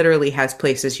 It's literally has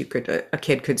places a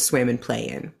kid could swim and play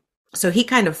in. So he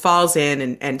kind of falls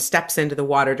in and steps into the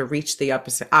water to reach the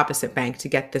opposite bank to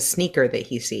get the sneaker that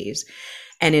he sees.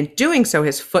 And in doing so,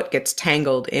 his foot gets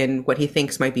tangled in what he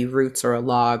thinks might be roots or a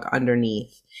log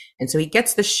underneath. And so he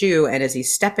gets the shoe, and as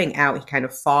he's stepping out, he kind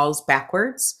of falls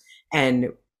backwards. And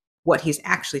what he's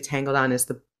actually tangled on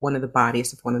is one of the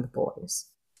bodies of one of the boys.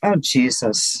 Oh,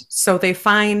 Jesus. So they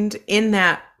find in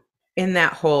that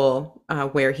hole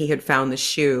where he had found the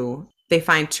shoe, they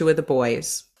find 2 of the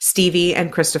boys. Stevie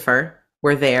and Christopher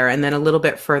were there. And then a little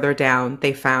bit further down,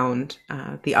 they found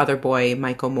the other boy,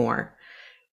 Michael Moore.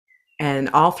 And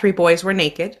all 3 boys were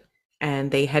naked, and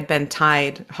they had been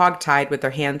hog-tied with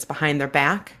their hands behind their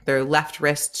back, their left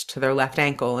wrist to their left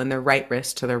ankle, and their right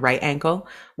wrist to their right ankle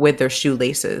with their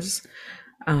shoelaces.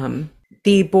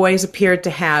 The boys appeared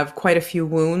to have quite a few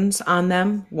wounds on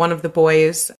them. One of the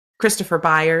boys, Christopher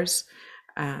Byers,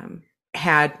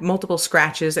 had multiple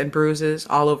scratches and bruises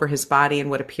all over his body and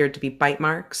what appeared to be bite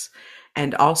marks.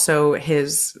 And also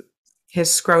his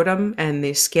scrotum and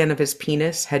the skin of his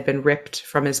penis had been ripped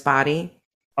from his body.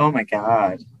 Oh my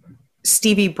God.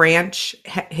 Stevie Branch,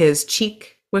 his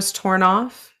cheek was torn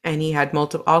off, and he had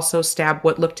also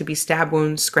what looked to be stab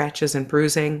wounds, scratches, and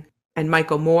bruising. And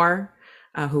Michael Moore,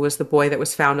 who was the boy that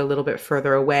was found a little bit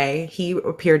further away, he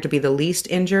appeared to be the least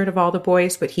injured of all the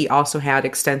boys, but he also had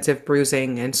extensive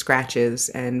bruising and scratches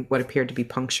and what appeared to be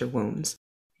puncture wounds.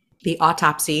 The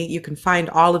autopsy, you can find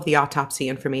all of the autopsy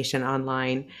information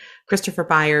online. Christopher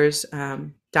Byers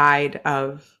died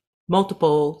of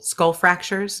multiple skull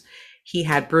fractures. He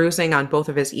had bruising on both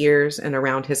of his ears and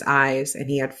around his eyes, and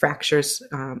he had fractures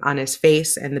on his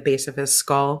face and the base of his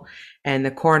skull. And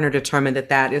the coroner determined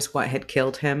that is what had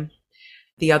killed him.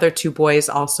 The other 2 boys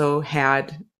also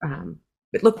had,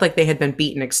 it looked like they had been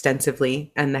beaten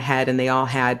extensively in the head, and they all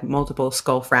had multiple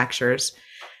skull fractures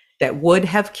that would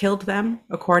have killed them,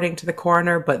 according to the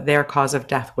coroner, but their cause of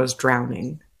death was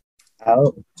drowning.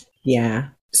 Oh. Yeah.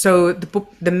 So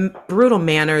the brutal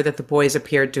manner that the boys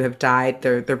appeared to have died,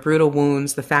 their brutal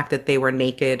wounds, the fact that they were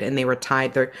naked and they were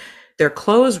tied, their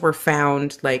clothes were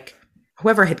found, like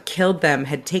whoever had killed them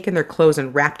had taken their clothes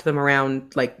and wrapped them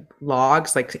around like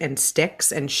logs and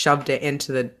sticks and shoved it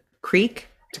into the creek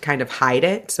to kind of hide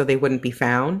it so they wouldn't be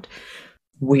found.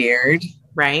 Weird.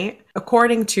 Right?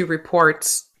 According to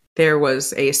reports, there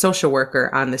was a social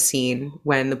worker on the scene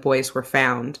when the boys were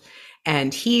found.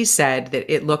 And he said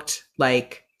that it looked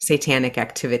like satanic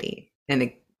activity.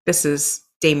 And this is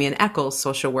Damien Echols,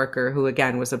 social worker, who,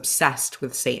 again, was obsessed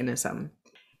with Satanism.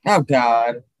 Oh,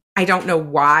 God. I don't know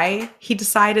why he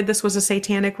decided this was a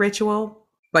satanic ritual,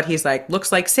 but he's like,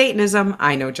 looks like Satanism.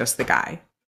 I know just the guy.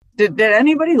 Did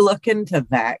anybody look into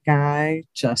that guy?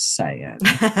 Just saying.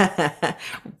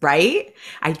 Right?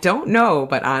 I don't know,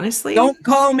 but honestly. Don't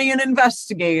call me an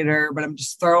investigator, but I'm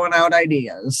just throwing out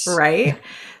ideas. Right?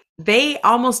 They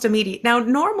almost immediately. Now,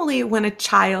 normally when a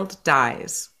child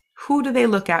dies, who do they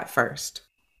look at first?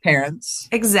 parents.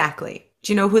 Exactly.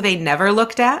 Do you know who they never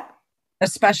looked at?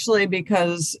 Especially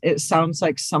because it sounds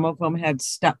like some of them had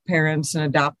step parents and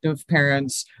adoptive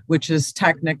parents, which is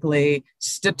technically,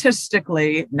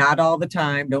 statistically, not all the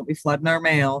time, don't be flooding our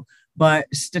mail, but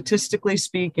statistically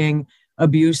speaking,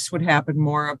 abuse would happen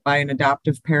more by an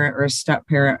adoptive parent or a step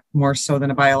parent more so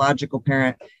than a biological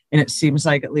parent. And it seems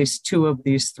like at least two of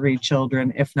these three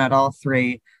children, if not all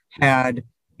three, had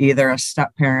either a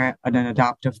step parent and an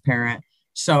adoptive parent.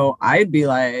 So I'd be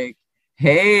like,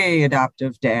 hey,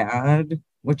 adoptive dad,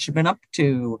 what you been up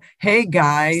to? Hey,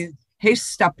 guy. Hey,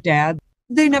 stepdad.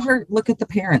 They never look at the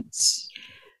parents.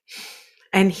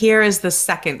 And here is the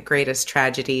second greatest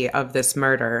tragedy of this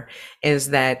murder is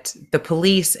that the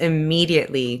police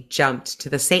immediately jumped to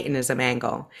the Satanism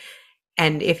angle.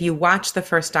 And if you watch the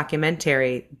first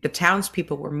documentary, the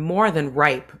townspeople were more than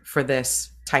ripe for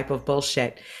this type of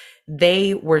bullshit.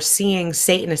 They were seeing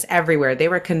Satanists everywhere. They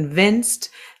were convinced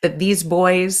that these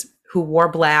boys who wore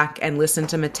black and listened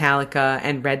to Metallica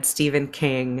and read Stephen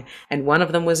King, and one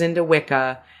of them was into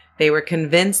Wicca, they were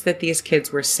convinced that these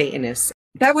kids were Satanists.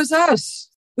 That was us.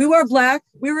 We wore black.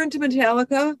 We were into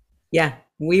Metallica. Yeah,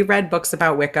 we read books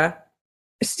about Wicca.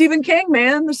 Stephen King,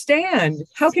 man, The Stand.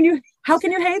 How can you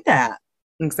hate that?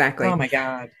 Exactly. Oh my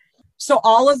God. So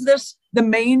all of this, the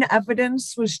main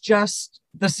evidence was just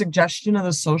the suggestion of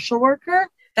the social worker?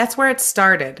 That's where it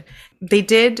started. They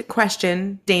did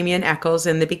question Damien Echols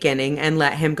in the beginning and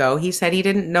let him go. He said he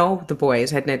didn't know the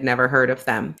boys, had never heard of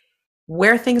them.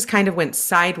 Where things kind of went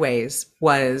sideways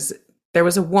was there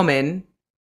was a woman,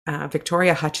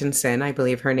 Victoria Hutchinson, I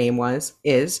believe her name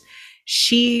is.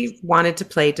 She wanted to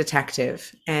play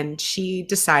detective, and she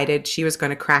decided she was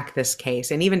going to crack this case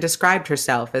and even described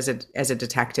herself as a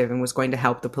detective and was going to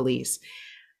help the police.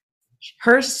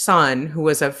 Her son, who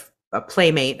was a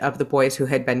playmate of the boys who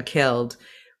had been killed,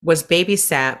 was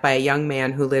babysat by a young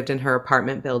man who lived in her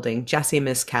apartment building, Jesse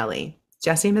Misskelley.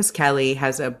 Jesse Misskelley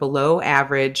has a below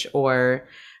average or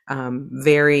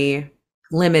very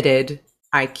limited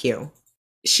IQ.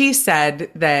 She said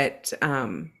that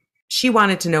she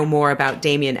wanted to know more about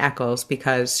Damien Echols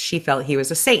because she felt he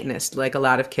was a Satanist, like a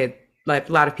lot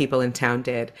of people in town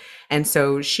did. And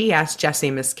so she asked Jesse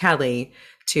Misskelley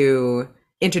to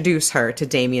introduce her to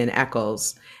Damien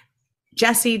Echols.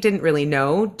 Jesse didn't really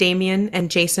know Damien and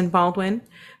Jason Baldwin,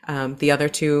 the other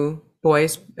two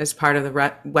boys as part of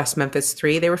the West Memphis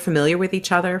 3. They were familiar with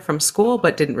each other from school,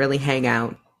 but didn't really hang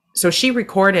out. So she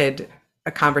recorded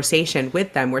a conversation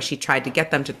with them where she tried to get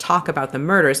them to talk about the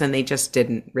murders, and they just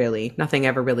didn't really. Nothing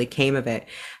ever really came of it.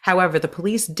 However, the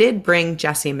police did bring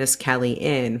Jesse Misskelley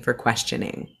in for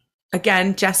questioning.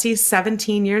 Again, Jesse's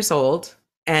 17 years old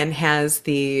and has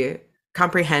the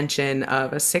comprehension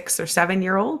of a 6 or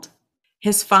 7-year-old.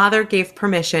 His father gave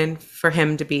permission for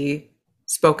him to be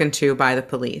spoken to by the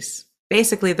police.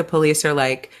 Basically, the police are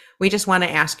like, we just want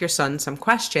to ask your son some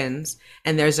questions,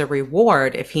 and there's a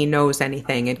reward if he knows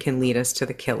anything and can lead us to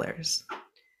the killers.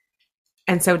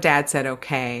 And so Dad said,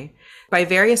 okay. By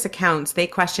various accounts, they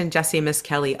questioned Jesse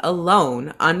Misskelley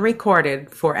alone,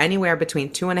 unrecorded, for anywhere between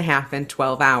 2.5 and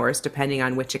 12 hours, depending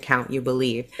on which account you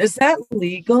believe. Is that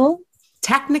legal?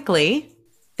 Technically,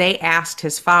 they asked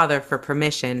his father for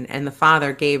permission, and the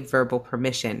father gave verbal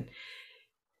permission.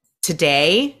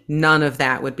 Today, none of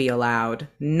that would be allowed.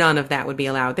 None of that would be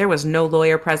allowed. There was no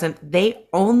lawyer present. They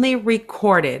only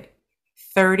recorded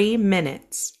 30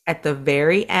 minutes at the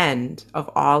very end of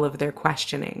all of their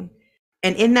questioning.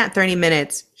 And in that 30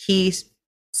 minutes, he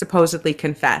supposedly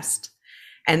confessed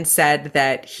and said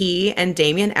that he and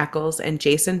Damien Echols and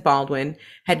Jason Baldwin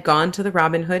had gone to the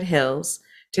Robin Hood Hills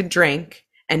to drink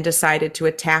and decided to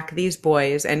attack these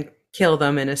boys and kill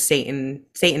them in a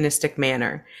Satanistic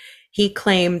manner. He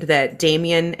claimed that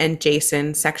Damien and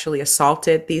Jason sexually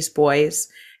assaulted these boys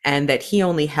and that he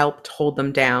only helped hold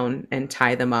them down and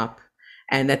tie them up,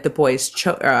 and that the boys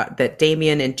that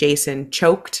Damien and Jason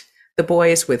choked the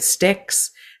boys with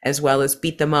sticks, as well as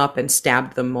beat them up and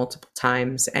stabbed them multiple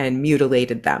times and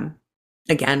mutilated them.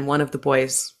 Again, one of the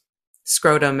boys'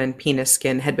 scrotum and penis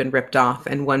skin had been ripped off,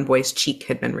 and one boy's cheek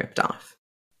had been ripped off.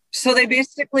 So they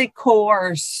basically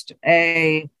coerced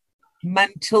a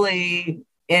mentally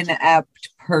inept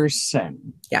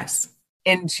person, yes,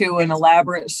 into an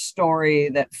elaborate story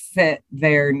that fit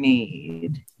their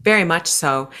need. Very much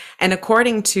so. And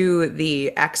according to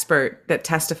the expert that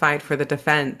testified for the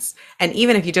defense, and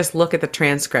even if you just look at the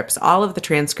transcripts, all of the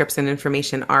transcripts and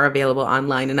information are available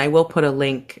online. And I will put a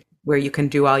link where you can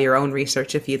do all your own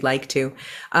research if you'd like to.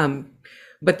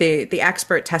 But the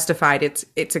expert testified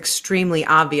it's extremely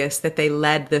obvious that they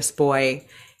led this boy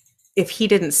if he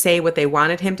didn't say what they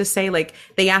wanted him to say, like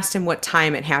they asked him what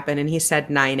time it happened and he said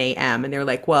 9 a.m. And they're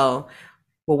like, well,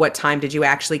 what time did you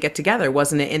actually get together?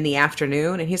 Wasn't it in the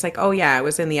afternoon? And he's like, oh yeah, it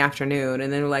was in the afternoon.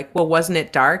 And then they're like, well, wasn't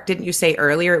it dark? Didn't you say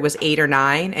earlier it was 8 or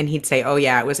 9? And he'd say, oh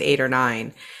yeah, it was 8 or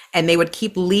 9. And they would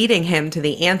keep leading him to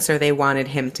the answer they wanted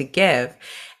him to give.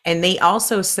 And they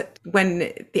also,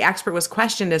 when the expert was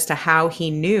questioned as to how he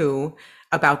knew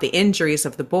about the injuries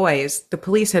of the boys, the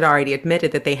police had already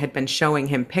admitted that they had been showing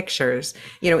him pictures.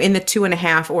 You know, in the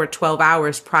 2.5 or 12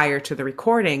 hours prior to the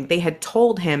recording, they had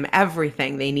told him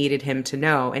everything they needed him to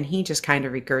know, and he just kind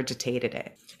of regurgitated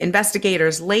it.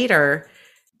 Investigators later,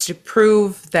 to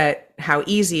prove that how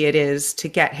easy it is to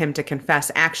get him to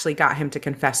confess, actually got him to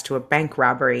confess to a bank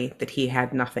robbery that he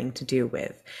had nothing to do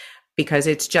with, because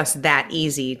it's just that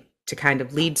easy to kind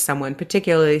of lead someone,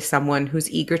 particularly someone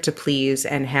who's eager to please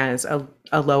and has a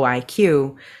low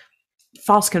IQ.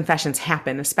 False confessions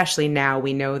happen, especially now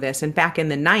we know this. And back in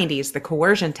the 90s, the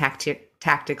coercion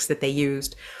tactics that they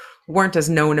used weren't as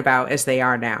known about as they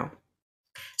are now.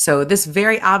 So this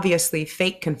very obviously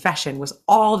fake confession was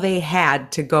all they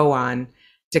had to go on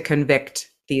to convict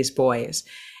these boys.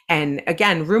 And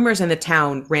again, rumors in the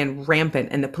town ran rampant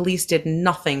and the police did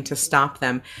nothing to stop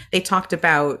them. They talked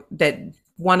about that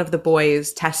one of the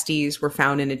boys' testes were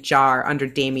found in a jar under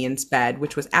Damien's bed,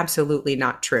 which was absolutely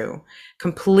not true.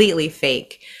 Completely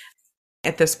fake.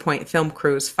 At this point, film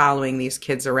crews following these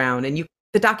kids around. And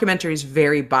the documentary is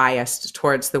very biased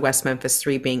towards the West Memphis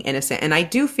 3 being innocent. And I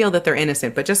do feel that they're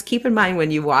innocent, but just keep in mind when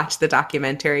you watch the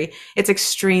documentary, it's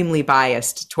extremely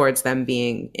biased towards them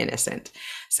being innocent.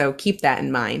 So keep that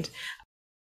in mind.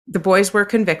 The boys were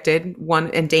convicted,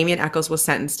 and Damien Echols was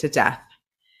sentenced to death.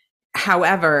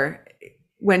 However,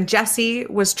 when Jesse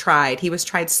was tried, he was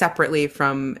tried separately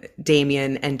from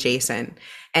Damien and Jason.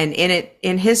 And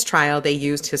in his trial, they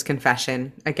used his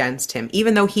confession against him,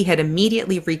 even though he had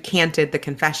immediately recanted the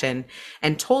confession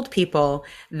and told people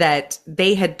that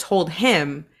they had told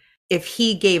him if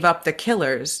he gave up the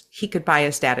killers, he could buy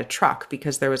his dad a truck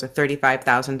because there was a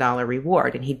 $35,000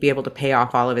 reward and he'd be able to pay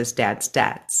off all of his dad's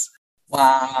debts.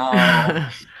 Wow.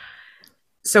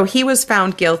 So he was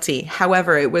found guilty.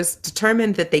 However, it was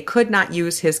determined that they could not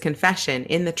use his confession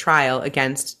in the trial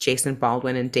against Jason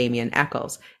Baldwin and Damien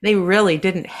Echols. They really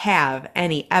didn't have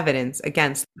any evidence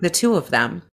against the two of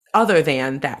them other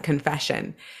than that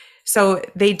confession. So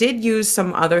they did use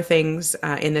some other things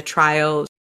in the trial.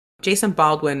 Jason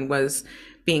Baldwin was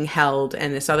being held,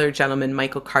 and this other gentleman,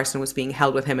 Michael Carson, was being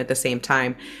held with him at the same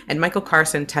time. And Michael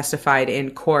Carson testified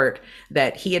in court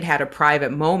that he had had a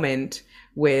private moment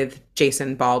with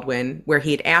Jason Baldwin where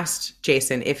he had asked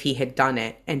Jason if he had done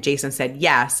it, and Jason said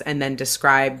yes, and then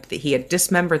described that he had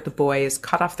dismembered the boys,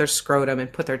 cut off their scrotum,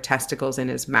 and put their testicles in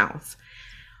his mouth.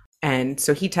 And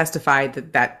so he testified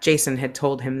that Jason had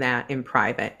told him that in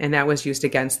private, and that was used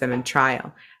against them in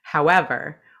trial.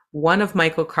 However, one of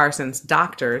Michael Carson's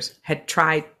doctors had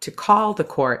tried to call the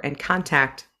court and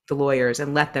contact the lawyers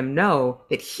and let them know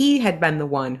that he had been the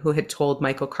one who had told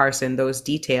Michael Carson those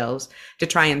details to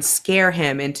try and scare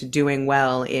him into doing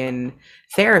well in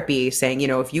therapy, saying, you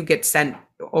know, if you get sent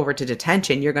over to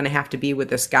detention, you're going to have to be with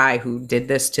this guy who did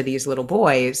this to these little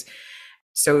boys.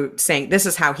 So saying this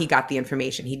is how he got the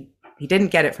information. He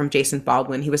didn't get it from Jason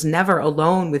Baldwin. He was never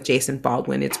alone with Jason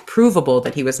Baldwin. It's provable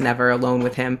that he was never alone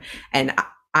with him. And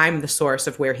I'm the source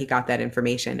of where he got that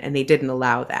information. And they didn't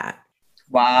allow that.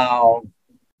 Wow.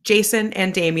 Jason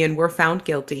and Damien were found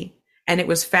guilty, and it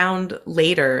was found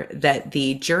later that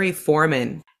the jury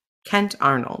foreman, Kent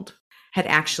Arnold, had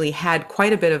actually had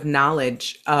quite a bit of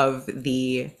knowledge of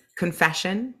the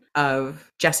confession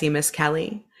of Jesse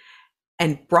Misskelley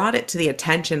and brought it to the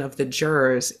attention of the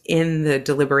jurors in the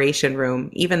deliberation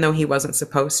room, even though he wasn't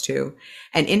supposed to.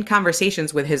 And in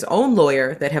conversations with his own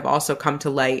lawyer that have also come to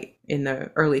light in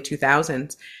the early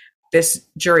 2000s, this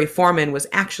jury foreman was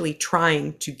actually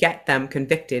trying to get them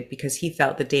convicted because he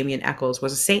felt that Damien Echols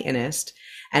was a Satanist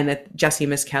and that Jesse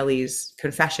Misskelley's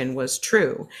confession was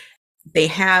true. They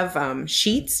have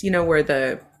sheets, you know, where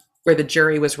the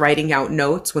jury was writing out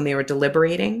notes when they were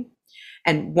deliberating.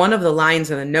 And one of the lines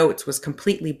in the notes was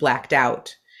completely blacked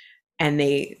out. And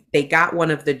they got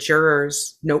one of the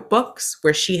jurors' notebooks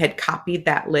where she had copied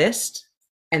that list,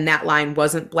 and that line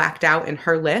wasn't blacked out in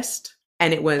her list.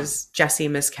 And it was Jesse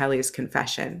Misskelley's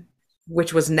confession,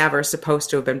 which was never supposed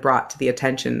to have been brought to the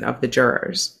attention of the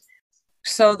jurors.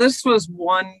 So this was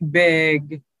one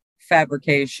big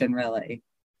fabrication, really,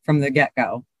 from the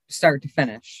get-go, start to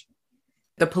finish.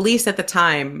 The police at the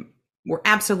time were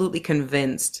absolutely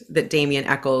convinced that Damien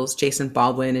Echols, Jason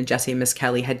Baldwin, and Jesse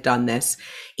Misskelley had done this,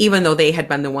 even though they had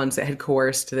been the ones that had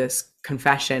coerced this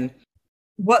confession.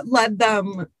 What led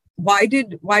them why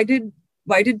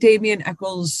did Damien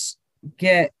Echols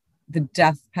get the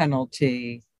death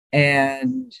penalty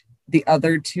and the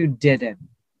other two didn't?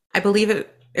 I believe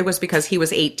it was because he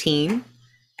was 18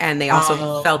 and they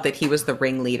also felt Oh, that he was the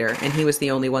ringleader and he was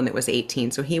the only one that was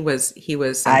 18. So he was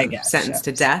I sentenced gotcha.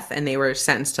 to death and they were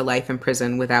sentenced to life in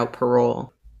prison without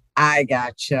parole. I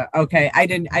gotcha. Okay. I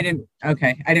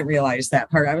didn't realize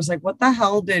that part. I was like, what the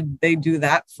hell did they do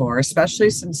that for? Especially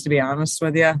since, to be honest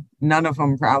with you, none of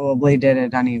them probably did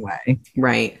it anyway.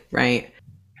 Right, right.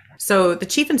 So the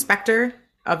chief inspector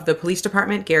of the police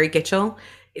department, Gary Gitchell,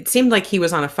 it seemed like he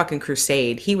was on a fucking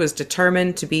crusade. He was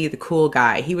determined to be the cool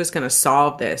guy. He was going to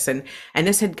solve this, and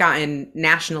this had gotten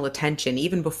national attention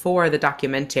even before the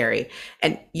documentary.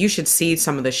 And you should see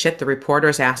some of the shit the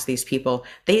reporters asked these people.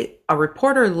 A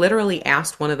reporter literally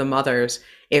asked one of the mothers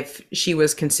if she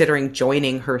was considering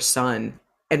joining her son.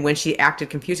 And when she acted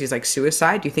confused, he's like,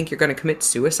 "Suicide? Do you think you're going to commit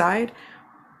suicide?"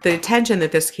 The attention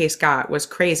that this case got was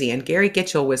crazy, and Gary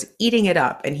Gitchell was eating it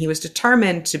up, and he was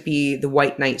determined to be the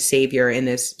white knight savior in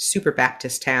this super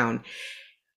Baptist town.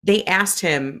 They asked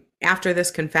him after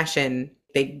this confession,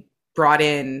 they brought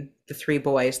in the three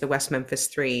boys, the West Memphis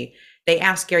three. They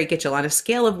asked Gary Gitchell on a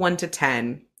scale of 1 to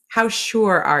 10, how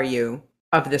sure are you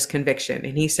of this conviction?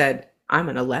 And he said, I'm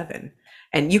an 11.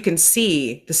 And you can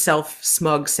see the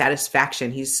self-smug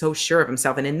satisfaction. He's so sure of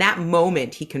himself. And in that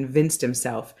moment, he convinced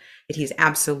himself that he's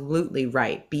absolutely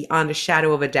right, beyond a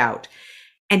shadow of a doubt.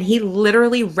 And he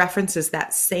literally references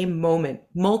that same moment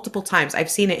multiple times.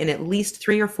 I've seen it in at least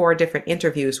 3 or 4 different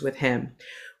interviews with him,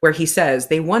 where he says,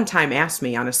 they one time asked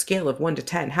me on a scale of 1 to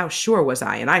 10, how sure was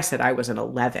I? And I said I was an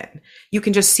 11. You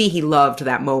can just see he loved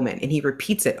that moment, and he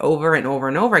repeats it over and over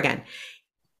and over again.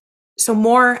 So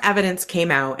more evidence came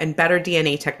out and better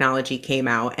DNA technology came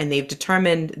out, and they've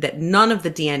determined that none of the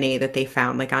DNA that they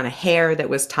found, like on a hair that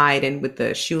was tied in with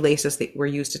the shoelaces that were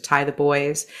used to tie the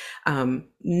boys,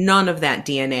 none of that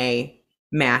DNA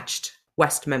matched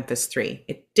West Memphis 3.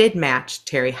 It did match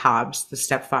Terry Hobbs, the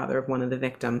stepfather of one of the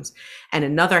victims, and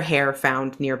another hair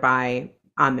found nearby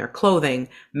on their clothing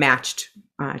matched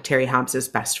Terry Hobbs's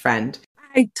best friend.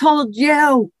 I told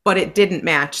you. But it didn't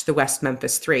match the West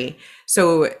Memphis 3.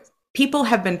 So people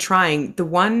have been trying. The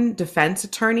one defense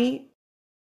attorney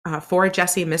for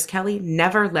Jesse Misskelley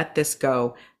never let this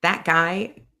go. That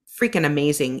guy, freaking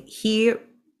amazing. He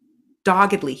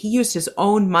used his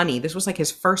own money. This was like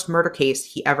his first murder case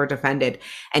he ever defended.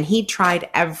 And he tried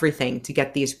everything to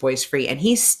get these boys free. And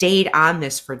he stayed on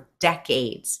this for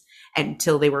decades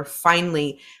until they were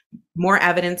finally, more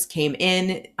evidence came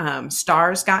in.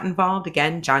 Stars got involved.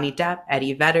 Again, Johnny Depp,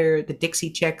 Eddie Vedder, the Dixie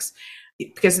Chicks,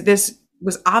 because this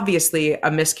was obviously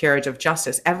a miscarriage of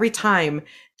justice. Every time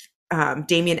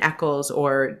Damien Echols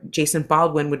or Jason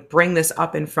Baldwin would bring this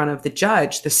up in front of the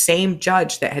judge, the same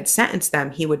judge that had sentenced them,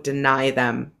 he would deny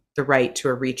them the right to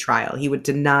a retrial. He would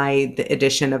deny the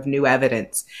addition of new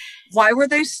evidence. Why were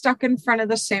they stuck in front of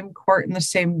the same court and the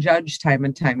same judge time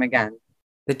and time again?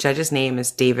 The judge's name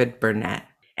is David Burnett,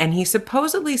 and he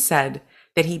supposedly said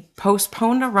that he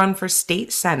postponed a run for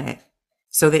state senate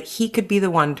so that he could be the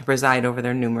one to preside over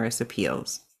their numerous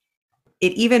appeals.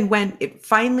 It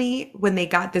finally, when they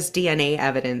got this DNA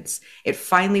evidence, it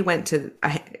finally went to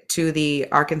the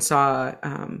Arkansas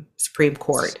Supreme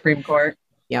Court. Supreme Court.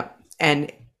 Yep.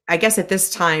 And I guess at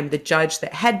this time, the judge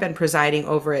that had been presiding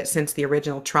over it since the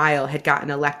original trial had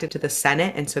gotten elected to the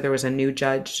Senate. And so there was a new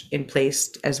judge in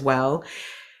place as well.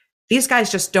 These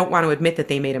guys just don't want to admit that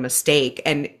they made a mistake.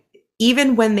 And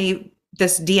even when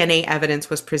this DNA evidence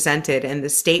was presented and the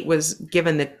state was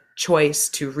given the choice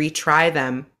to retry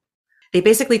them, they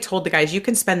basically told the guys, you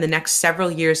can spend the next several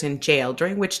years in jail,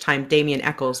 during which time Damien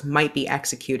Echols might be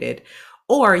executed,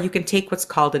 or you can take what's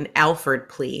called an Alford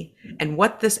plea. And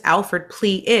what this Alford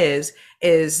plea is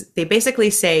they basically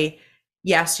say,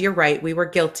 yes, you're right, we were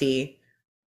guilty,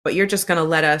 but you're just going to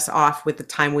let us off with the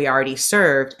time we already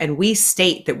served, and we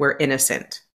state that we're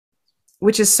innocent,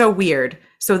 which is so weird.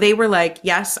 So they were like,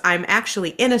 yes, I'm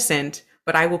actually innocent,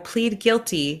 but I will plead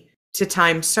guilty to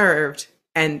time served,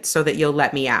 and so that you'll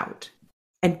let me out.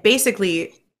 And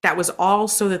basically, that was all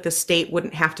so that the state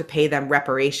wouldn't have to pay them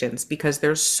reparations, because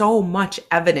there's so much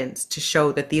evidence to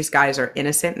show that these guys are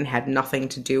innocent and had nothing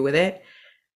to do with it,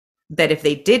 that if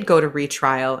they did go to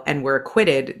retrial and were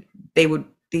acquitted,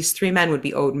 these 3 men would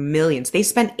be owed millions. They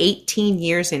spent 18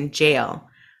 years in jail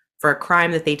for a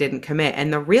crime that they didn't commit.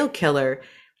 And the real killer,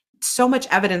 so much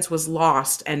evidence was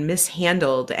lost and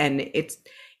mishandled. And it's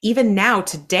even now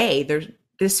today,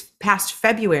 this past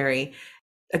February,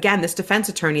 again, this defense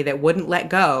attorney that wouldn't let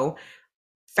go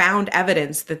found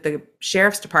evidence that the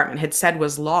sheriff's department had said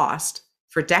was lost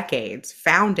for decades,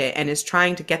 found it, and is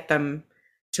trying to get them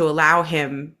to allow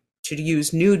him to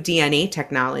use new DNA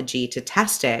technology to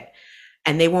test it,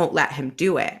 and they won't let him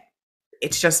do it.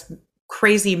 It's just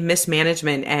crazy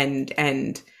mismanagement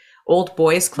and old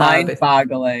boys club.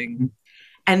 Mind-boggling.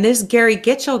 And this Gary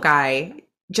Gitchell guy,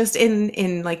 just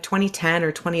in like 2010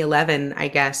 or 2011, I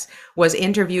guess, was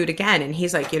interviewed again. And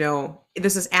he's like,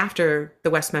 this is after the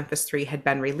West Memphis 3 had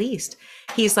been released.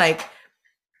 He's like,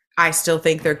 I still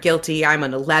think they're guilty. I'm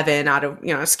an 11 out of,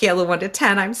 a scale of 1 to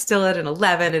 10. I'm still at an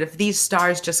 11. And if these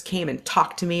stars just came and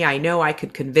talked to me, I know I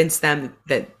could convince them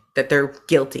that they're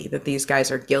guilty, that these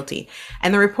guys are guilty.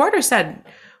 And the reporter said,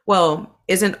 well,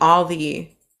 isn't all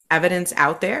the evidence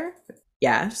out there?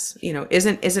 Yes.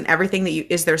 Isn't everything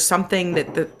is there something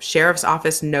that the sheriff's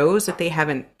office knows that they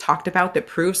haven't talked about that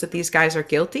proves that these guys are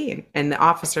guilty? And the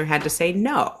officer had to say,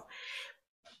 no,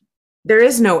 there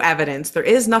is no evidence. There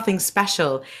is nothing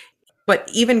special. But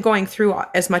even going through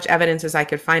as much evidence as I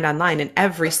could find online, and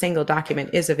every single document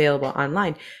is available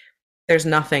online, there's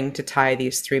nothing to tie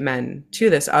these 3 men to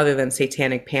this other than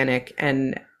satanic panic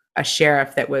and a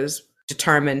sheriff that was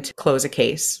determined to close a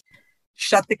case.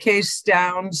 Shut the case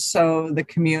down so the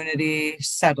community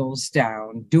settles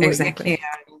down. Do what you can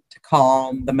to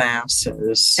calm the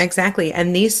masses. Exactly.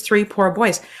 And these 3 poor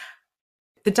boys,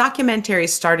 the documentary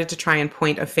started to try and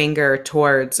point a finger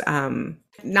towards,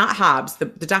 not Hobbs. The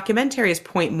documentaries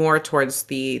point more towards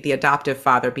the adoptive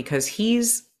father, because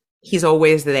he's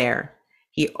always there.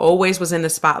 He always was in the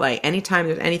spotlight. Anytime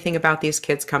there's anything about these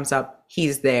kids comes up,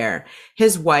 he's there.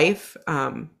 His wife,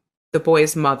 the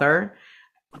boy's mother,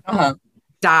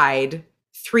 died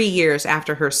 3 years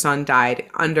after her son died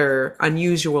under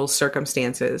unusual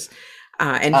circumstances.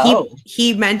 And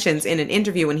he mentions in an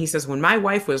interview when he says, when my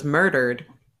wife was murdered.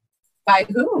 By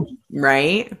who?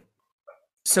 Right?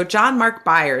 So John Mark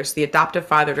Byers, the adoptive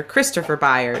father to Christopher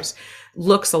Byers,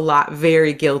 looks a lot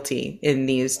very guilty in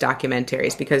these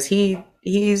documentaries, because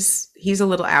he's a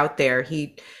little out there.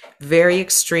 He very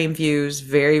extreme views,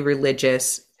 very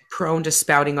religious, prone to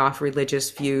spouting off religious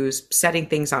views, setting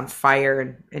things on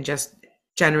fire, and just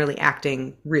generally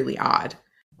acting really odd.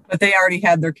 But they already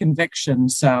had their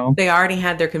convictions, so. They already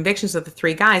had their convictions of the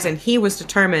 3 guys, and he was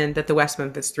determined that the West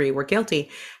Memphis 3 were guilty.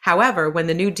 However, when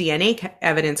the new DNA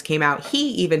evidence came out, he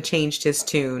even changed his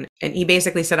tune, and he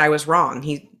basically said, I was wrong.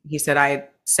 He said, I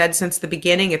said since the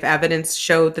beginning, if evidence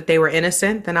showed that they were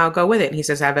innocent, then I'll go with it. And he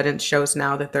says, evidence shows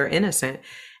now that they're innocent.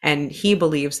 And he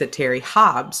believes that Terry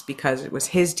Hobbs, because it was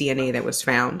his DNA that was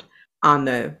found on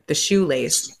the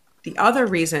shoelace. The other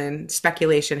reason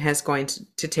speculation has gone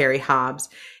to Terry Hobbs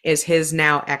is his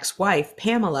now ex-wife,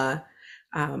 Pamela.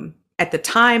 At the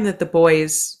time that the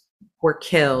boys were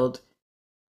killed,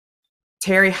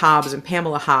 Terry Hobbs and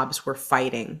Pamela Hobbs were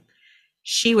fighting.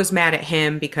 She was mad at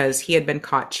him because he had been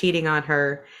caught cheating on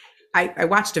her. I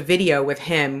watched a video with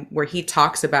him where he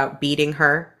talks about beating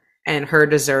her and her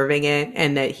deserving it,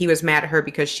 and that he was mad at her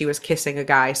because she was kissing a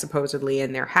guy supposedly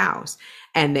in their house,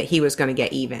 and that he was going to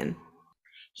get even.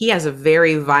 He has a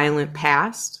very violent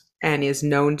past and is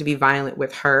known to be violent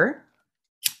with her.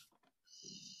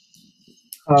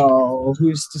 Oh,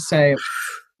 who's to say?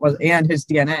 Well, and his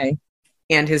DNA.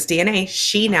 And his DNA.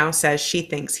 She now says she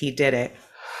thinks he did it.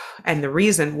 And the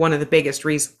reason, one of the biggest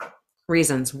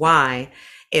reasons why,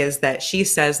 is that she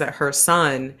says that her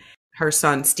son,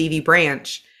 Stevie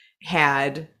Branch,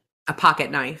 had a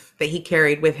pocket knife that he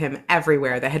carried with him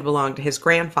everywhere that had belonged to his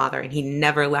grandfather, and he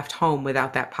never left home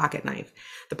without that pocket knife.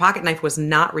 The pocket knife was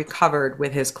not recovered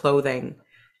with his clothing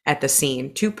at the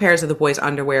scene. 2 pairs of the boys'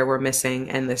 underwear were missing,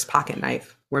 and this pocket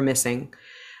knife were missing.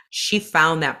 She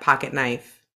found that pocket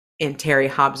knife in Terry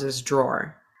Hobbs's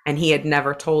drawer, and he had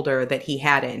never told her that he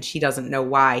had it, and she doesn't know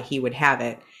why he would have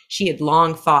it. She had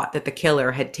long thought that the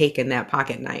killer had taken that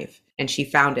pocket knife, and she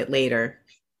found it later.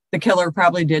 The killer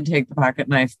probably did take the pocket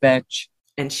knife, bitch.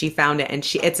 And she found it, and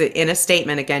it's in a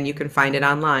statement. Again, you can find it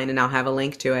online, and I'll have a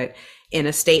link to it. In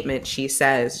a statement, she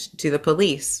says to the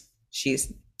police, she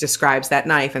describes that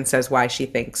knife and says why she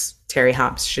thinks Terry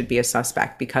Hobbs should be a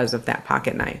suspect because of that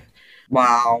pocket knife.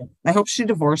 Wow. I hope she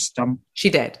divorced him. She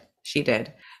did.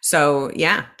 So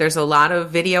yeah, there's a lot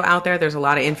of video out there. There's a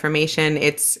lot of information.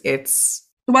 It's.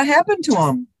 What happened to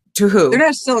them? To who? They're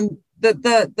not still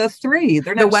the 3.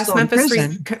 They're not the West still Memphis in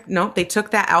prison. 3. No, they took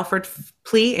that Alford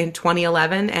plea in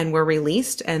 2011 and were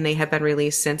released, and they have been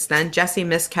released since then. Jesse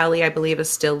Misskelley, I believe, is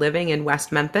still living in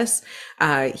West Memphis.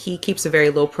 He keeps a very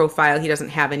low profile. He doesn't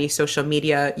have any social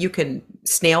media. You can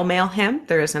snail mail him.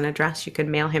 There is an address you can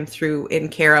mail him through in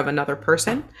care of another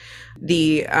person.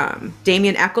 The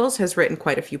Damien Echols has written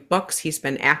quite a few books. He's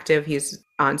been active. He's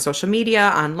on social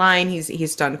media, online.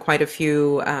 He's done quite a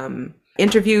few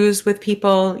interviews with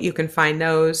people. You can find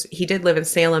those. He did live in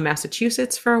Salem,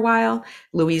 Massachusetts for a while.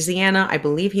 Louisiana. I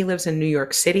believe he lives in New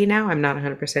York City now. I'm not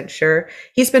 100% sure.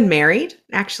 He's been married,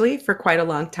 actually, for quite a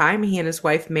long time. He and his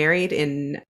wife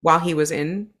married while he was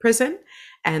in prison,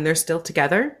 and they're still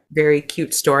together. Very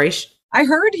cute story. I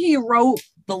heard he wrote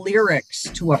the lyrics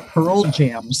to a Pearl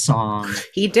Jam song.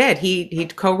 He did. He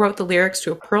co-wrote the lyrics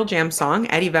to a Pearl Jam song.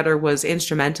 Eddie Vedder was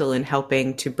instrumental in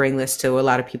helping to bring this to a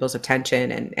lot of people's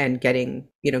attention and getting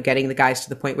the guys to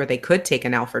the point where they could take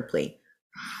an Alford plea.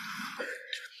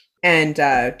 And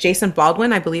Jason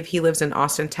Baldwin, I believe he lives in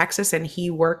Austin, Texas, and he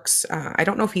works, I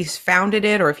don't know if he's founded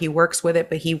it or if he works with it,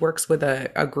 but he works with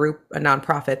a group, a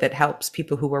nonprofit that helps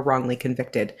people who were wrongly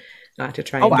convicted to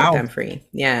try and get them free.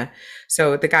 Yeah.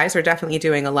 So the guys are definitely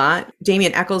doing a lot.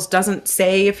 Damien Echols doesn't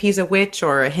say if he's a witch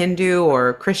or a Hindu or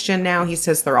a Christian now. He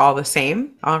says they're all the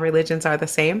same. All religions are the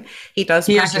same. He does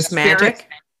practice magic.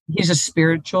 He's a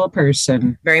spiritual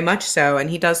person. Very much so. And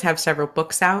he does have several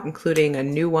books out, including a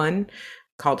new one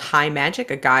called High Magic,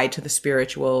 a guide to the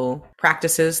spiritual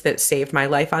practices that saved my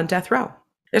life on death row.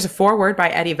 There's a foreword by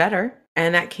Eddie Vedder,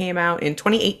 and that came out in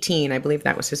 2018. I believe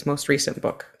that was his most recent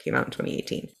book, came out in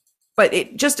 2018.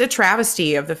 But just a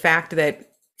travesty of the fact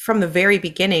that from the very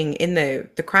beginning in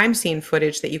the crime scene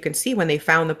footage that you can see when they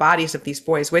found the bodies of these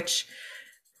boys, which,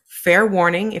 fair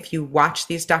warning, if you watch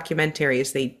these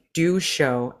documentaries, they do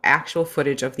show actual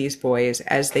footage of these boys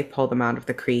as they pull them out of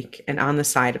the creek and on the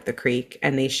side of the creek.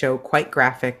 And they show quite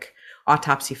graphic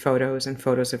autopsy photos and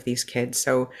photos of these kids.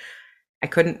 So I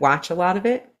couldn't watch a lot of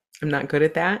it. I'm not good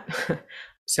at that.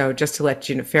 So just to let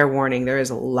you know, fair warning, there is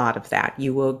a lot of that.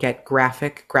 You will get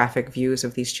graphic views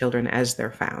of these children as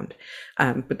they're found.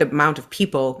 But the amount of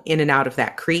people in and out of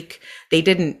that creek, they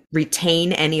didn't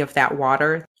retain any of that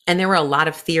water. And there were a lot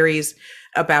of theories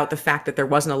about the fact that there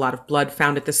wasn't a lot of blood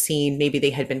found at the scene. Maybe they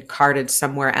had been carted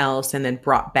somewhere else and then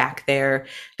brought back there.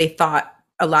 They thought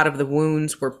a lot of the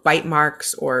wounds were bite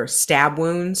marks or stab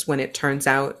wounds, when it turns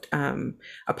out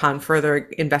upon further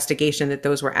investigation that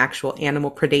those were actual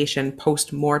animal predation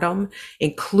post-mortem,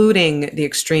 including the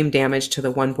extreme damage to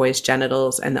the one boy's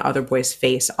genitals and the other boy's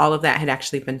face. All of that had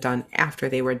actually been done after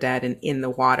they were dead and in the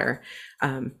water.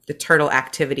 The turtle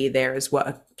activity there is what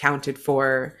accounted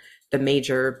for the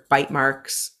major bite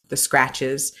marks, the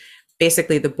scratches.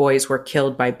 Basically, the boys were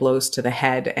killed by blows to the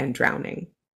head and drowning.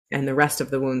 And the rest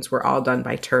of the wounds were all done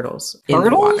by turtles.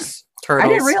 Turtles? Turtles. I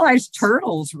didn't realize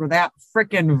turtles were that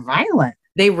freaking violent.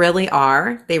 They really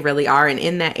are. They really are. And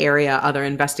in that area, other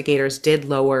investigators did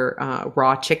lower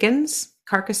raw chickens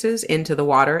carcasses into the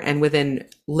water. And within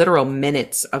literal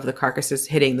minutes of the carcasses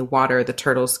hitting the water, the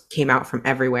turtles came out from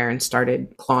everywhere and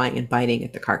started clawing and biting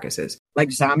at the carcasses.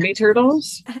 Like zombie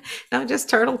turtles? No, just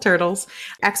turtles.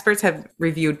 Experts have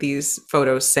reviewed these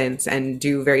photos since and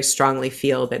do very strongly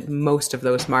feel that most of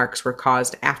those marks were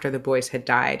caused after the boys had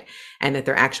died, and that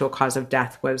their actual cause of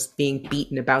death was being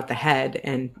beaten about the head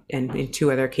and in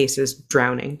two other cases,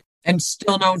 drowning. And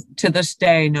still to this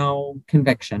day, no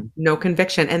conviction. No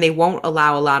conviction. And they won't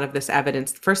allow a lot of this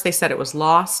evidence. First, they said it was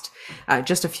lost.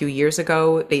 Just a few years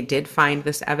ago, they did find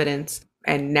this evidence.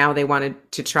 And now they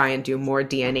wanted to try and do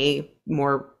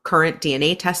more current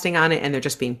DNA testing on it. And they're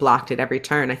just being blocked at every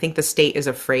turn. I think the state is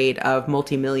afraid of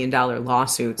multi-million-dollar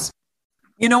lawsuits.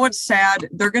 You know what's sad?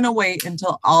 They're going to wait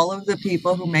until all of the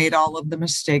people who made all of the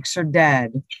mistakes are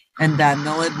dead. And then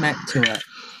they'll admit to it.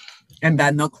 And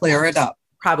then they'll clear it up.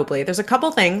 Probably. There's a couple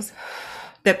things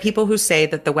that people who say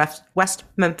that the West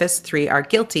Memphis 3 are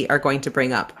guilty are going to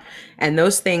bring up. And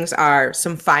those things are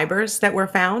some fibers that were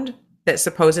found that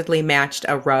supposedly matched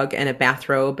a rug and a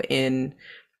bathrobe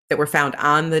that were found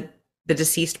on the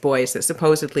deceased boys that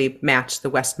supposedly matched the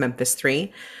West Memphis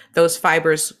 3. Those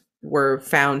fibers were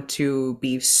found to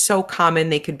be so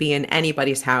common they could be in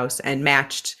anybody's house and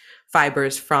matched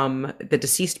fibers from the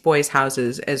deceased boys'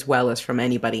 houses as well as from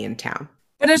anybody in town.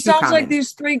 But it sounds like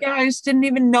these three guys didn't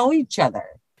even know each other.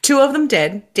 Two of them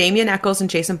did. Damien Echols and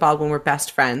Jason Baldwin were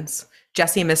best friends.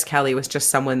 Jesse Misskelley was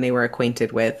just someone they were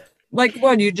acquainted with. Like,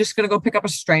 what, you're just going to go pick up a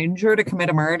stranger to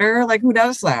commit a murder? Like, who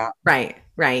does that? Right.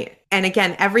 And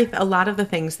again, a lot of the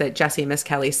things that Jesse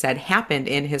Misskelley said happened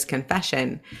in his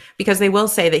confession, because they will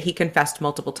say that he confessed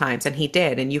multiple times, and he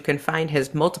did. And you can find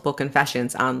his multiple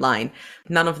confessions online.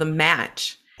 None of them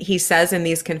match. He says in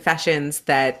these confessions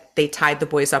that they tied the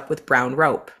boys up with brown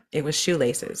rope. It was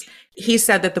shoelaces. He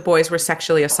said that the boys were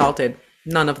sexually assaulted.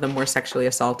 None of them were sexually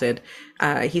assaulted.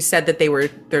 He said that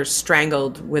they're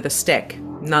strangled with a stick.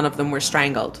 None of them were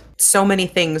strangled. So many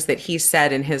things that he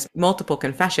said in his multiple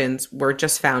confessions were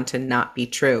just found to not be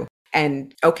true.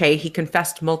 And okay, he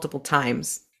confessed multiple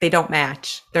times. They don't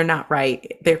match. They're not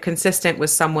right. They're consistent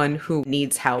with someone who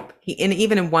needs help. And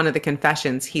even in one of the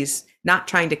confessions, he's not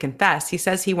trying to confess. He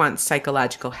says he wants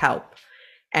psychological help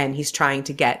and he's trying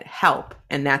to get help.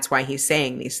 And that's why he's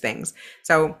saying these things.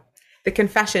 So the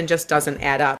confession just doesn't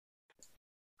add up.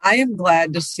 I am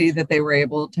glad to see that they were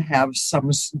able to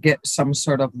get some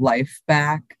sort of life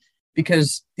back,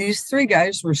 because these three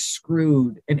guys were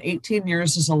screwed, and 18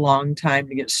 years is a long time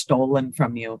to get stolen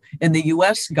from you. And the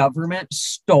US government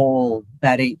stole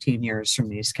that 18 years from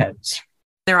these kids.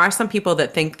 There are some people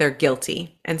that think they're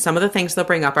guilty, and some of the things they'll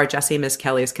bring up are Jesse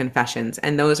Misskelley's confessions,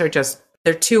 and those are just,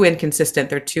 they're too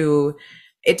inconsistent.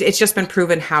 It's just been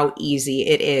proven how easy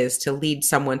it is to lead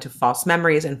someone to false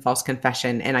memories and false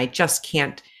confession, and I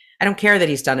don't care that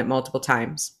he's done it multiple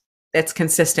times. That's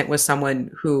consistent with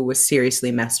someone who was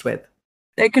seriously messed with.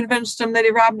 They convinced him that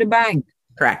he robbed a bank.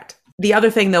 Correct. The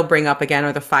other thing they'll bring up again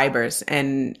are the fibers.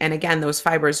 And again, those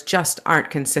fibers just aren't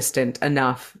consistent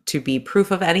enough to be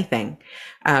proof of anything.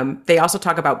 They also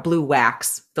talk about blue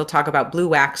wax. They'll talk about blue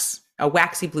wax, a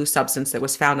waxy blue substance that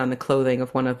was found on the clothing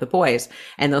of one of the boys.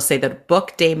 And they'll say that the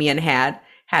book Damien had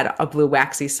a blue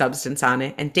waxy substance on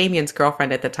it. And Damien's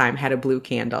girlfriend at the time had a blue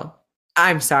candle.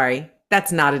 I'm sorry.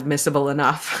 That's not admissible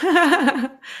enough.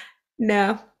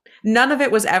 No. None of it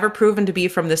was ever proven to be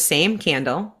from the same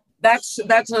candle. That's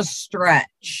a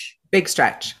stretch. Big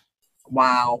stretch.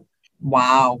 Wow.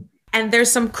 And there's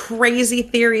some crazy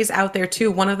theories out there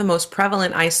too. One of the most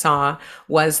prevalent I saw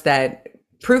was that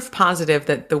proof positive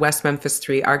that the West Memphis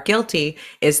Three are guilty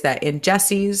is that in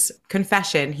Jesse's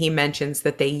confession, he mentions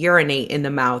that they urinate in the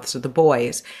mouths of the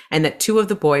boys, and that two of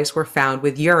the boys were found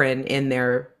with urine in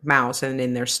their mouths and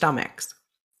in their stomachs.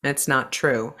 That's not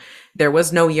true. There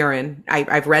was no urine.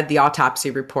 I've read the autopsy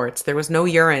reports. There was no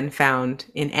urine found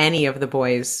in any of the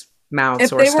boys'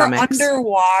 mouths or stomachs. If they were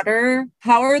underwater,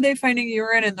 how are they finding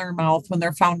urine in their mouth when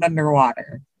they're found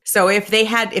underwater? So if they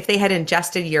had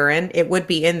ingested urine, it would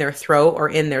be in their throat or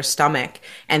in their stomach,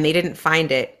 and they didn't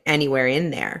find it anywhere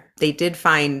in there. They did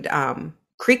find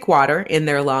creek water in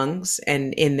their lungs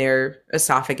and in their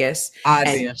esophagus.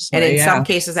 Obviously, and in some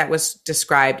cases that was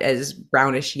described as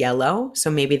brownish yellow.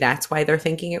 So maybe that's why they're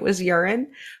thinking it was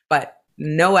urine, but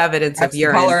no evidence that's of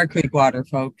urine. The color of creek water,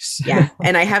 folks. Yeah.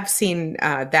 And I have seen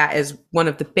that as one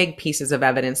of the big pieces of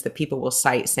evidence that people will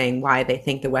cite saying why they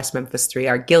think the West Memphis Three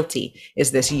are guilty is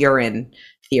this urine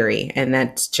theory. And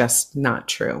that's just not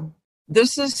true.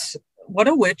 What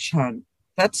a witch hunt.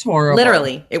 That's horrible.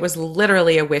 Literally. It was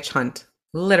literally a witch hunt.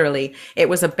 Literally. It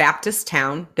was a Baptist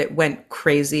town that went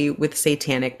crazy with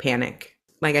satanic panic.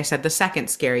 Like I said, the second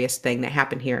scariest thing that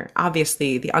happened here,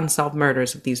 obviously the unsolved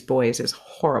murders of these boys is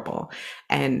horrible.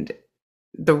 But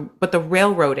the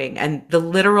railroading and the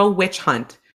literal witch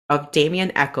hunt of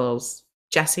Damien Echols,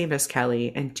 Jesse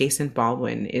Misskelley, and Jason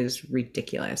Baldwin is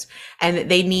ridiculous.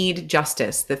 And they need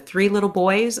justice. The three little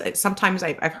boys, sometimes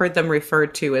I've heard them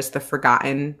referred to as the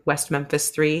forgotten West Memphis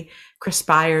Three, Chris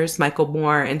Byers, Michael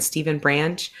Moore, and Stephen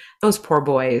Branch. Those poor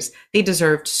boys, they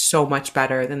deserved so much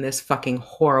better than this fucking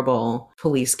horrible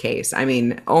police case. I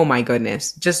mean, oh my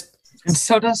goodness. And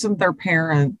so doesn't their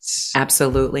parents.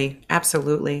 Absolutely.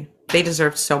 Absolutely. They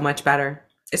deserved so much better.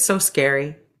 It's so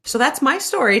scary. So that's my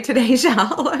story today,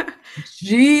 Chelle.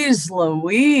 Jeez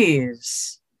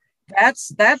Louise.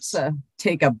 That's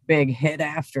take a big hit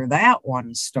after that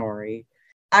one story.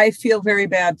 I feel very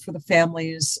bad for the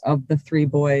families of the three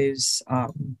boys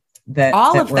that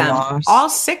were lost. All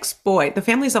six boys, the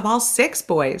families of all six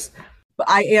boys. But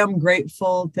I am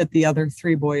grateful that the other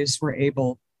three boys were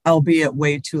able, albeit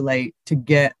way too late, to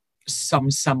get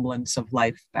some semblance of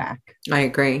life back. I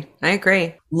agree.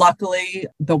 Luckily,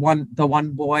 the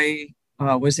one boy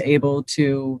was able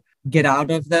to get out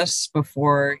of this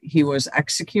before he was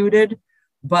executed.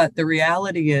 But the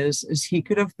reality is he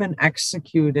could have been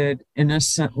executed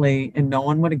innocently and no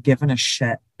one would have given a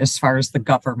shit as far as the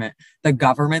government.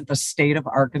 The state of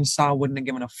Arkansas wouldn't have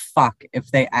given a fuck if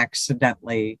they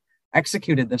accidentally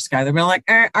executed this guy. They'd be like,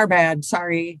 our bad,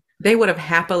 sorry. They would have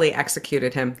happily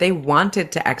executed him. They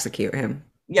wanted to execute him.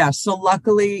 Yeah, so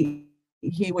luckily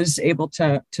he was able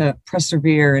to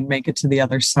persevere and make it to the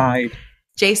other side.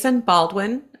 Jason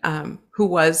Baldwin, who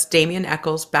was Damien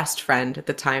Echols' best friend at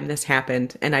the time this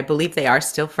happened, and I believe they are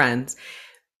still friends.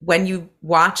 When you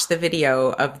watch the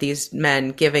video of these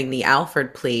men giving the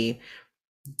Alford plea,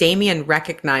 Damien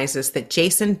recognizes that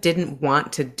Jason didn't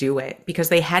want to do it because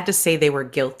they had to say they were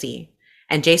guilty,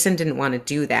 and Jason didn't want to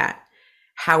do that.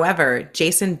 However,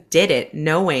 Jason did it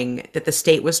knowing that the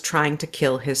state was trying to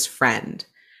kill his friend.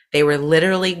 They were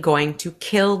literally going to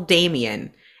kill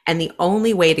Damien. And the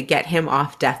only way to get him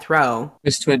off death row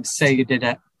was to say you did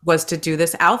it. was to do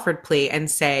this Alfred plea and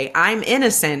say, I'm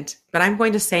innocent, but I'm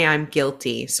going to say I'm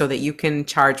guilty so that you can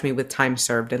charge me with time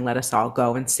served and let us all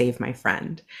go and save my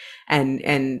friend.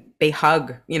 And they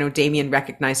hug, Damien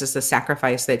recognizes the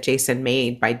sacrifice that Jason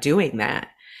made by doing that.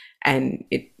 And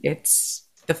it's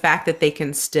the fact that they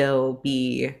can still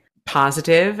be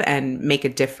positive and make a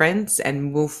difference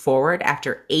and move forward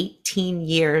after 18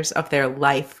 years of their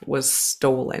life was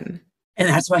stolen. And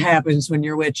that's what happens when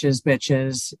you're witches,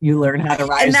 bitches. You learn how to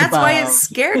rise And that's above. why it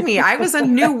scared me. I was a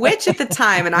new witch at the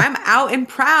time, and I'm out and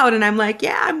proud, and I'm like,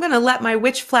 yeah, I'm going to let my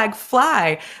witch flag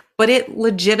fly. But it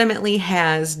legitimately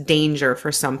has danger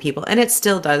for some people, and it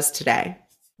still does today.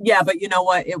 Yeah, but you know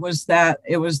what? It was that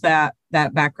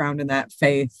background and that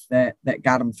faith that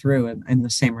got him through in the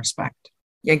same respect.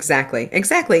 Exactly.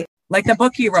 Like the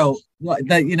book he wrote,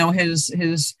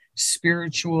 his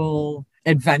spiritual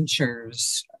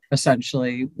adventures,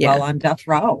 essentially, while on death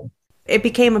row. It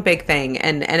became a big thing.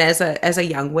 And as a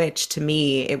young witch, to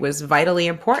me, it was vitally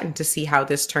important to see how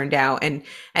this turned out. And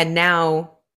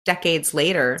now, decades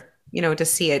later, to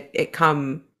see it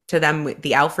come to them with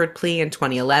the Alfred plea in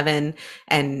 2011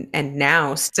 and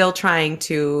now still trying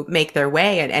to make their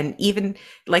way. And even,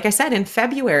 like I said, in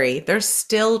February, they're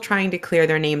still trying to clear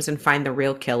their names and find the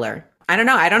real killer. I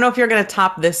don't know if you're going to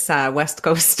top this West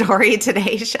Coast story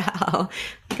today, Chelle,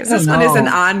 because this one is an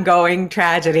ongoing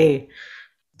tragedy.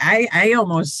 I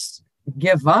almost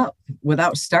give up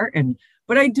without starting,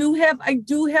 but I do have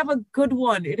a good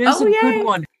one. It is good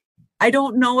one. I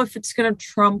don't know if it's going to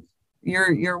trump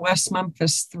your West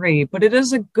Memphis 3, but it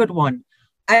is a good one.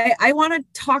 I want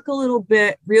to talk a little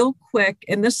bit real quick,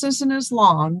 and this isn't as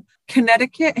long.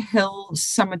 Connecticut Hill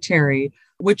Cemetery,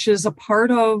 which is a part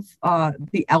of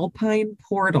the Alpine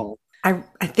Portal. I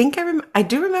think I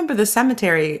do remember the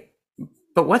cemetery,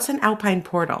 but what's an Alpine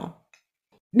Portal?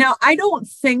 Now, I don't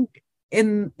think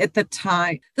at the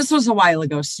time, this was a while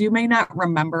ago, so you may not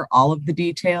remember all of the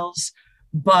details,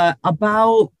 but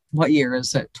about, what year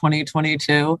is it?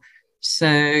 2022?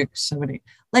 6, 7, 8,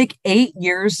 like 8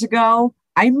 years ago,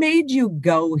 I made you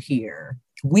go here.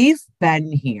 We've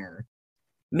been here.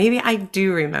 Maybe I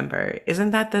do remember. Isn't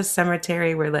that the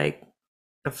cemetery where like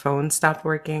the phone stopped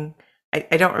working?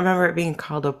 I don't remember it being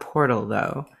called a portal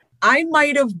though. I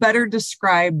might have better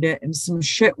described it and some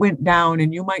shit went down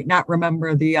and you might not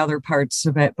remember the other parts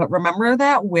of it. But remember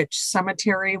that witch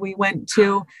cemetery we went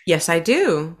to? Yes, I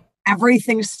do.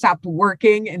 Everything stopped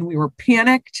working and we were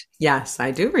panicked. Yes,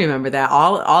 I do remember that.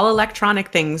 All electronic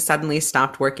things suddenly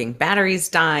stopped working. Batteries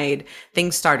died.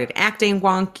 Things started acting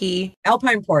wonky.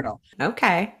 Alpine Portal.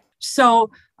 Okay. So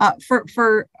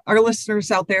for our listeners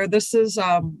out there, this is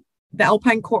the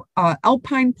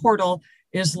Alpine Portal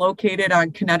is located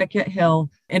on Connecticut Hill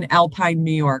in Alpine,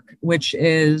 New York, which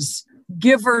is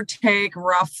give or take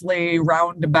roughly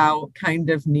roundabout kind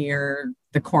of near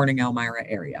the Corning, Elmira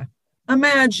area.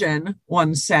 Imagine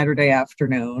one Saturday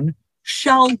afternoon,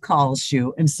 Chelle calls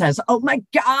you and says, oh my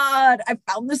God, I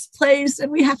found this place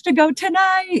and we have to go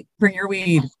tonight. Bring your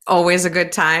weed. Always a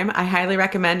good time. I highly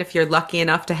recommend if you're lucky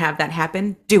enough to have that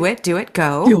happen, do it,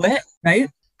 go. Do it, right?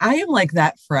 I am like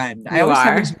that friend. I always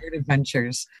have these weird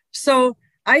adventures. So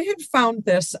I had found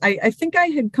this. I think I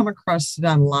had come across it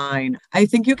online. I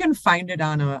think you can find it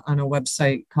on a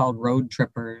website called Road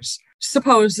Trippers.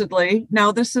 Supposedly,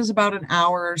 now this is about an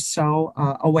hour or so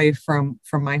away from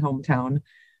my hometown,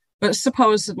 but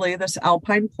supposedly this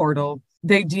Alpine Portal,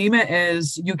 they deem it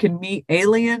as you can meet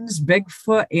aliens,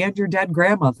 Bigfoot, and your dead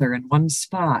grandmother in one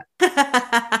spot.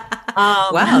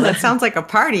 Wow, that sounds like a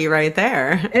party right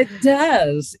there. It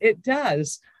does.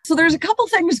 So there's a couple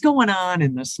things going on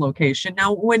in this location.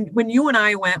 Now, when you and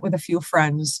I went with a few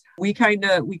friends, we kind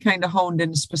of honed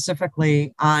in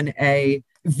specifically on a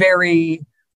very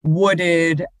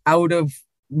wooded, out of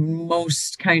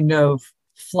most kind of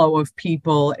flow of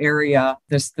people area,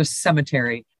 this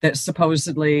cemetery that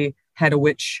supposedly had a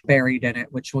witch buried in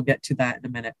it, which we'll get to that in a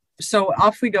minute. So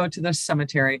off we go to this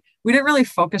cemetery. We didn't really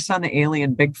focus on the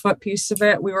alien Bigfoot piece of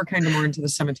it. We were kind of more into the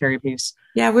cemetery piece.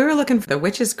 Yeah, we were looking for the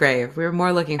witch's grave. We were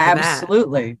more looking for that.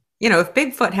 Absolutely. If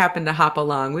Bigfoot happened to hop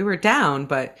along, we were down,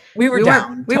 but we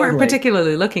weren't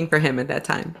particularly looking for him at that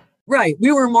time. Right.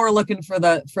 We were more looking for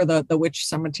the witch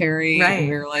cemetery. Right. And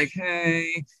we were like,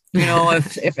 hey,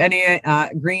 if any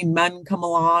green men come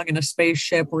along in a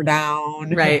spaceship, we're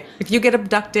down. Right. If you get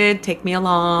abducted, take me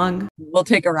along. We'll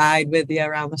take a ride with you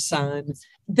around the sun.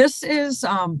 This is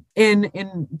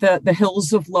in the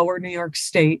hills of Lower New York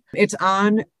State. It's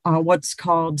on what's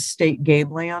called state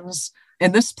game lands.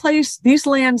 And these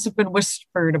lands have been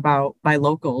whispered about by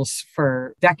locals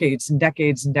for decades and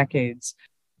decades and decades.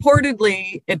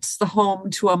 Reportedly, it's the home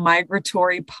to a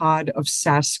migratory pod of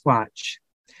Sasquatch.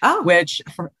 Oh, which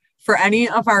for any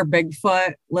of our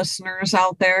Bigfoot listeners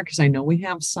out there, because I know we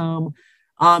have some,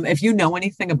 if you know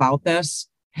anything about this,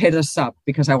 hit us up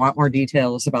because I want more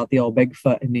details about the old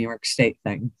Bigfoot in New York State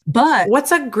thing. But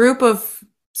what's a group of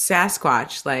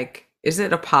Sasquatch? Like, is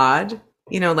it a pod?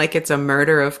 Like it's a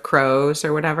murder of crows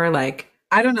or whatever. Like,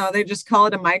 I don't know. They just call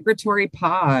it a migratory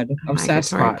pod of migratory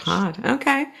Sasquatch. pod.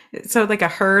 Okay. So like a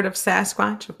herd of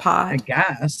Sasquatch, a I pod.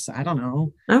 guess. I don't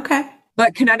know. Okay.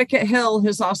 But Connecticut Hill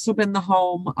has also been the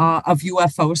home of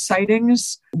UFO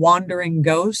sightings, wandering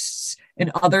ghosts, and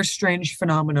other strange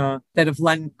phenomena that have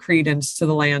lent credence to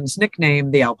the land's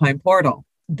nickname, the Alpine Portal.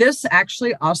 This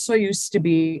actually also used to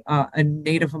be a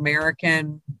Native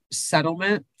American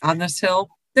settlement on this hill.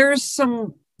 There's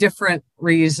some different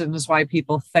reasons why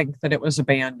people think that it was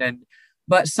abandoned,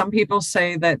 but some people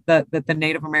say that the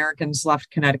Native Americans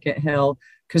left Connecticut Hill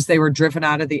because they were driven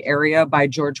out of the area by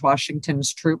George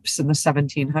Washington's troops in the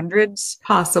 1700s.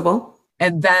 Possible.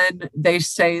 And then they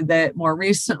say that more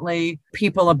recently,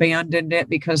 people abandoned it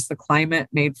because the climate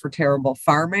made for terrible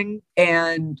farming.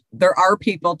 And there are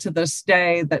people to this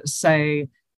day that say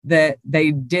that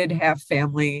they did have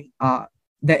family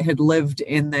that had lived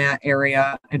in that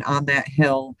area and on that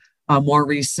hill more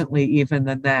recently even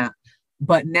than that.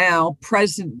 But now,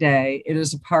 present day, it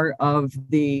is a part of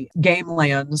the game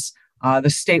lands, the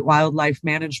state wildlife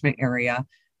management area.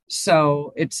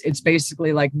 So it's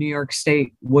basically like New York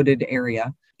State wooded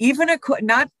area. Even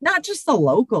not just the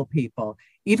local people,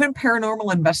 even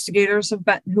paranormal investigators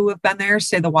who have been there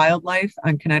say the wildlife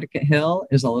on Connecticut Hill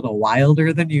is a little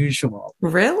wilder than usual.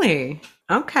 Really?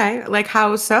 Okay. Like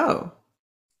how so?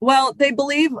 Well, they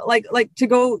believe like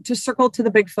to circle to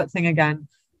the Bigfoot thing again.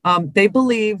 They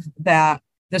believe that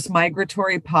this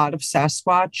migratory pod of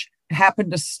Sasquatch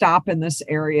happened to stop in this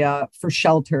area for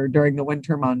shelter during the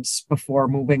winter months before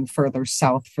moving further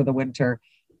south for the winter.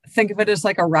 Think of it as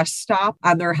like a rest stop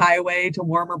on their highway to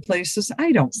warmer places.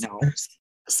 I don't know.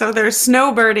 So they're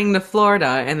snowbirding to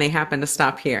Florida and they happen to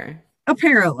stop here.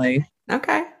 Apparently.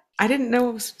 Okay. I didn't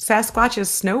know Sasquatches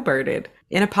snowbirded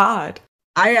in a pod.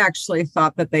 I actually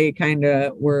thought that they kind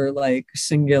of were like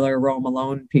singular roam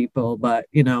alone people, but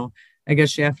I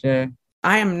guess you have to.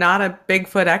 I am not a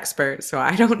Bigfoot expert, so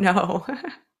I don't know.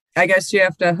 I guess you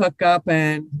have to hook up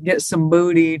and get some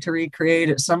booty to recreate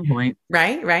at some point.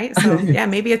 Right. So yeah,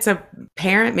 maybe it's a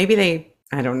parent.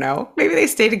 I don't know. Maybe they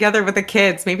stay together with the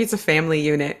kids. Maybe it's a family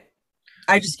unit.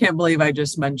 I just can't believe I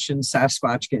just mentioned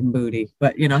Sasquatch getting booty,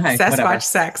 but hey, Sasquatch whatever.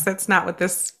 Sex. That's not what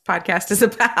this podcast is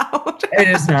about. It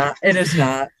is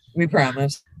not. We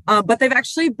promise. But they've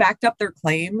actually backed up their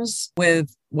claims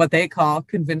with what they call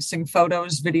convincing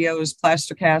photos, videos,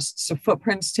 plaster casts of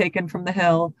footprints taken from the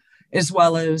hill, as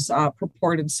well as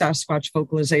purported Sasquatch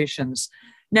vocalizations.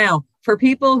 Now, for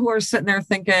people who are sitting there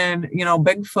thinking,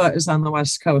 Bigfoot is on the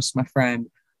West Coast, my friend.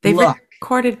 They've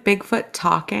recorded Bigfoot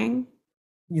talking.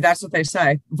 That's what they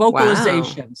say.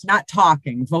 Vocalizations, not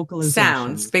talking, vocalizations.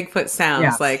 Sounds. Bigfoot sounds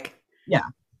yeah.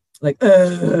 Like,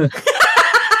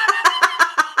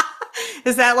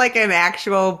 Is that like an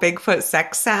actual Bigfoot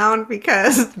sex sound?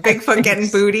 Because Bigfoot getting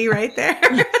booty right there?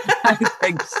 I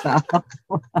think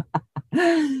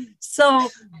so.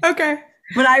 Okay.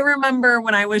 But I remember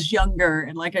when I was younger,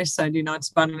 and like I said, it's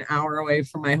about an hour away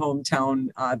from my hometown,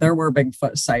 there were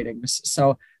Bigfoot sightings.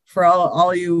 So for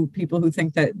all you people who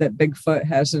think that Bigfoot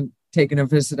hasn't taken a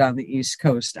visit on the East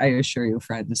Coast, I assure you,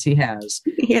 friends, he has.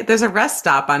 Yeah, there's a rest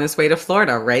stop on his way to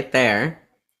Florida right there.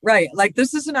 Right. Like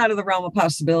this isn't out of the realm of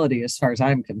possibility as far as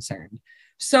I'm concerned.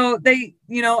 So they,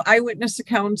 eyewitness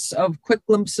accounts of quick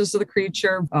glimpses of the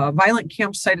creature, violent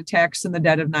campsite attacks in the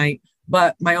dead of night.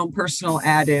 But my own personal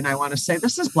add-in, I want to say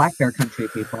this is black bear country,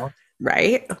 people.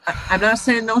 Right. I'm not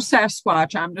saying no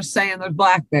Sasquatch. I'm just saying there's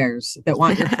black bears that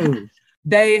want your food.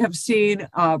 They have seen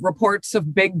reports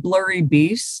of big blurry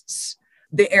beasts.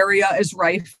 The area is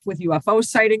rife with UFO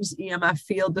sightings, EMF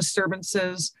field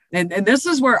disturbances. And this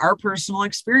is where our personal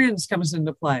experience comes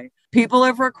into play. People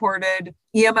have recorded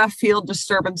EMF field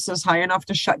disturbances high enough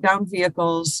to shut down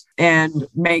vehicles and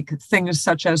make things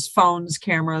such as phones,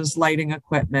 cameras, lighting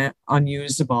equipment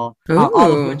unusable,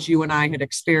 all of which you and I had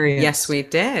experienced. Yes, we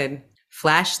did.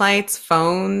 Flashlights,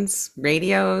 phones,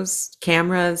 radios,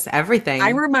 cameras, everything.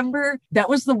 I remember that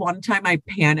was the one time I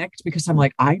panicked because I'm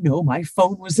like, I know my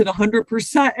phone was at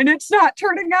 100% and it's not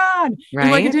turning on. Right.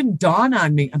 And like it didn't dawn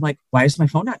on me. I'm like, why is my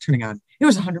phone not turning on? It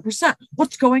was 100%.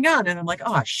 What's going on? And I'm like,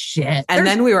 oh, shit. And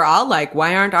then we were all like,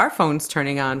 why aren't our phones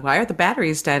turning on? Why are the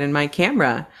batteries dead in my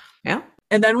camera? Yeah.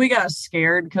 And then we got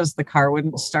scared because the car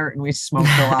wouldn't start and we smoked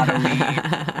a lot of weed.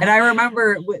 And I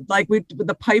remember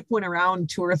the pipe went around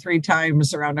 2 or 3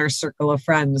 times around our circle of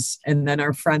friends. And then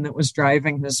our friend that was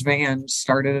driving his van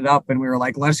started it up and we were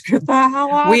like, let's get the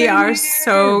hell out We of are here.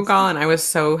 so gone. I was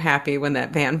so happy when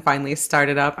that van finally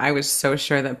started up. I was so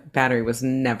sure that battery was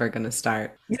never going to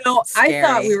start. I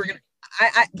thought we Scary. were going to.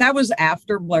 That was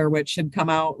after Blair Witch had come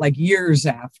out, like years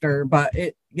after, but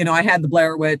I had the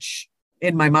Blair Witch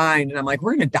in my mind and I'm like,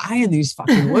 we're going to die in these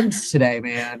fucking woods today,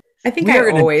 man. I think We I are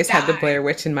going to always had the die. Blair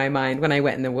Witch in my mind when I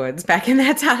went in the woods back in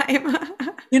that time.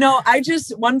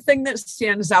 One thing that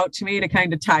stands out to me to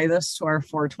kind of tie this to our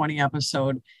 420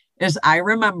 episode is I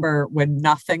remember when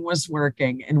nothing was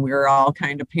working and we were all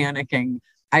kind of panicking.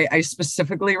 I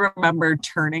specifically remember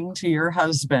turning to your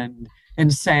husband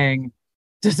and saying,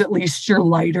 does at least your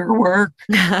lighter work?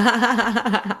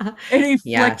 And he flicked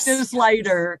Yes. his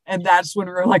lighter. And that's when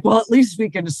we were like, well, at least we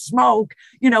can smoke.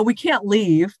 We can't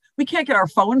leave. We can't get our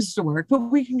phones to work, but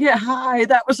we can get high.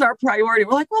 That was our priority.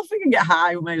 We're like, well, if we can get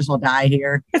high, we might as well die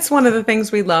here. It's one of the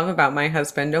things we love about my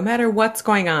husband. No matter what's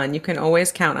going on, you can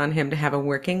always count on him to have a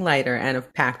working lighter and a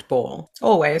packed bowl.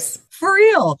 Always. For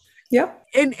real. Yep.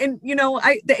 And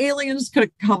the aliens could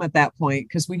have come at that point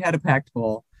because we had a packed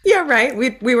bowl. Yeah, right.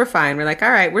 We were fine. We're like, all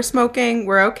right, we're smoking,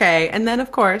 we're okay. And then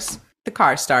of course the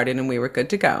car started and we were good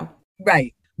to go.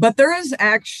 Right. But there is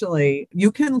actually,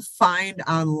 you can find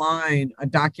online a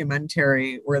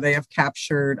documentary where they have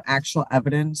captured actual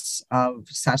evidence of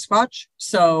Sasquatch.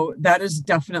 So that is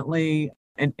definitely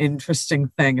an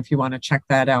interesting thing if you want to check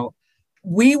that out.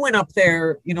 We went up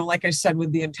there, like I said,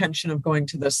 with the intention of going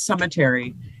to the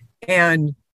cemetery.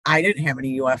 And I didn't have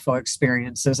any UFO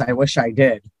experiences. I wish I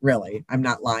did, really. I'm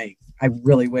not lying. I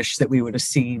really wish that we would have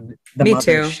seen the Me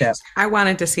too. mothership. I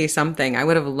wanted to see something. I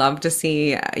would have loved to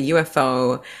see a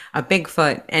UFO, a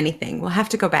Bigfoot, anything. We'll have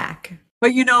to go back.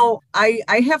 But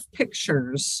I have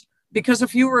pictures because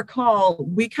if you recall,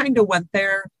 we kind of went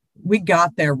there. We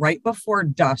got there right before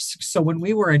dusk. So when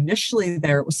we were initially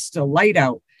there, it was still light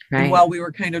out. Right. And while we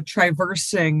were kind of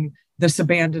traversing this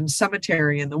abandoned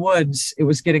cemetery in the woods, it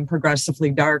was getting progressively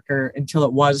darker until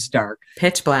it was dark.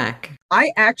 Pitch black.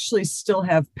 I actually still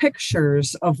have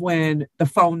pictures of when the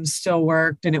phone still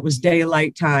worked and it was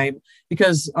daylight time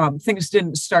because things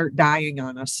didn't start dying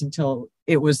on us until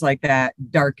it was like that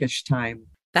darkish time.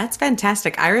 That's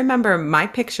fantastic. I remember my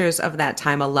pictures of that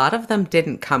time. A lot of them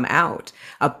didn't come out.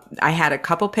 I had a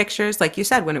couple pictures, like you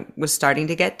said, when it was starting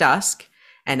to get dusk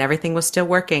and everything was still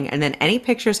working. And then any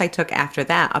pictures I took after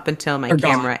that, up until my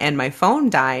camera and my phone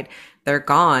died, they're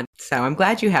gone. So I'm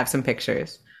glad you have some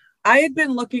pictures. I had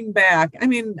been looking back. I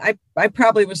mean, I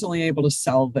probably was only able to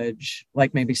salvage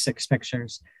like maybe 6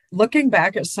 pictures. Looking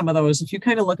back at some of those, if you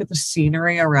kind of look at the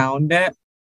scenery around it,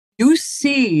 you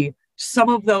see some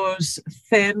of those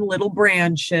thin little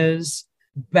branches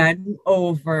bent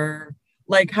over,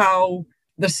 like how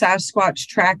the Sasquatch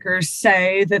trackers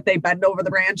say that they bend over the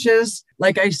branches.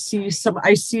 Like I see some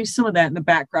of that in the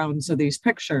backgrounds of these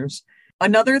pictures.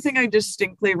 Another thing I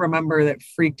distinctly remember that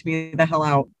freaked me the hell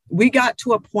out. We got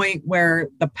to a point where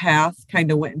the path kind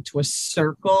of went into a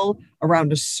circle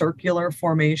around a circular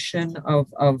formation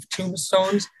of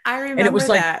tombstones. I remember and it was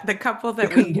that. The couple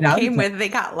that we came with, they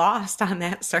got lost on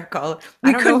that circle.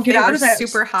 I don't know if they were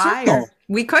super high or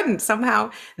we couldn't.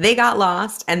 Somehow they got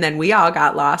lost and then we all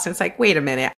got lost. And it's like, wait a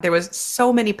minute. There was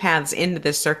so many paths into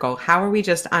this circle. How are we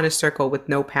just on a circle with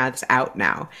no paths out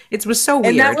now? It was so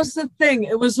weird. And that was the thing.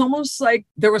 It was almost like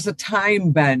there was a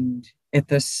time bend at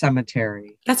this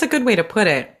cemetery. That's a good way to put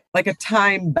it. Like a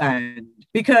time bend.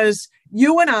 Because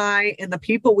you and I and the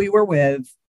people we were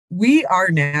with, we are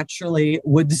naturally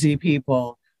woodsy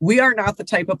people. We are not the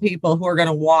type of people who are going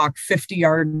to walk 50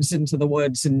 yards into the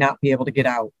woods and not be able to get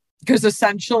out. Because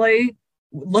essentially,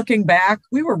 looking back,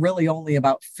 we were really only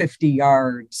about 50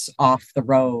 yards off the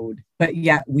road, but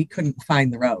yet we couldn't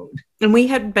find the road. And we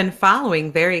had been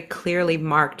following very clearly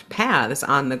marked paths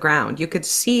on the ground. You could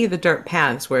see the dirt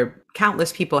paths where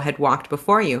countless people had walked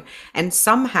before you. And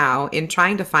somehow, in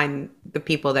trying to find the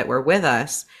people that were with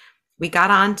us, we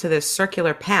got onto this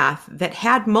circular path that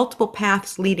had multiple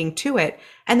paths leading to it.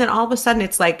 And then all of a sudden,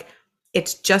 it's like,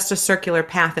 it's just a circular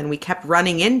path and we kept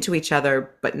running into each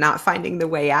other, but not finding the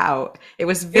way out. It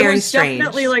was very strange.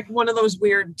 Definitely like one of those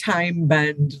weird time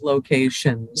bend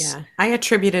locations. Yeah. I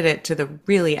attributed it to the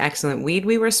really excellent weed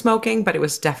we were smoking, but it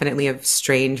was definitely a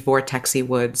strange vortexy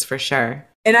woods for sure.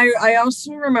 And I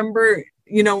also remember,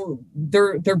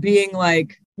 there being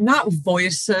like not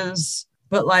voices,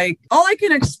 but like all I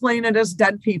can explain it as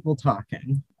dead people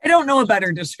talking. I don't know a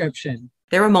better description.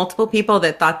 There were multiple people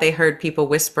that thought they heard people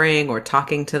whispering or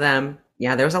talking to them.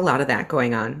 Yeah, there was a lot of that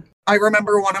going on. I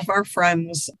remember one of our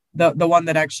friends, the one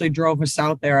that actually drove us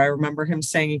out there. I remember him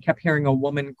saying he kept hearing a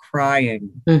woman crying,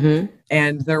 Mm-hmm.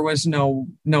 and there was no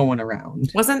one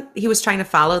around. Wasn't he was trying to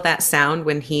follow that sound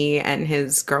when he and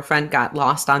his girlfriend got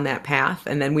lost on that path,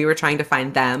 and then we were trying to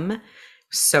find them?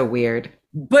 So weird.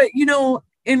 But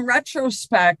in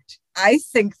retrospect, I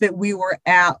think that we were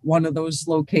at one of those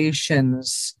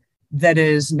locations that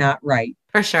is not right.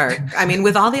 For sure. I mean,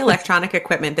 with all the electronic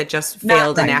equipment that just Not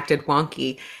failed and right. acted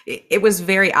wonky, it was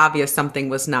very obvious something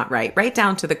was not right, right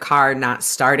down to the car not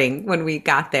starting when we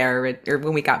got there or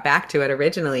when we got back to it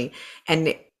originally.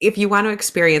 And if you want to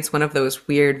experience one of those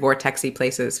weird vortexy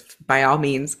places, by all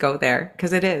means, go there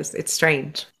because it's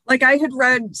strange. Like I had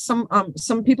read some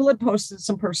people had posted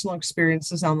some personal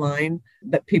experiences online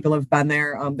that people have been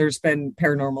there. There's been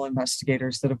paranormal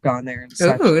investigators that have gone there and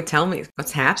such. Ooh, tell me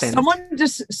what's happened.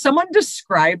 Someone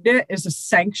described it as a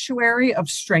sanctuary of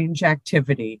strange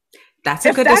activity. That's a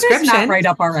If good that description. is not right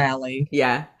up our alley.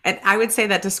 Yeah. And I would say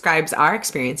that describes our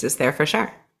experiences there for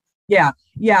sure. Yeah.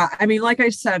 Yeah. I mean, like I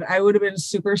said, I would have been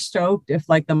super stoked if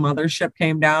like the mothership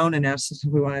came down and asked us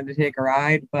if we wanted to take a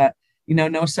ride, but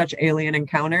no such alien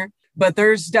encounter. But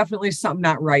there's definitely something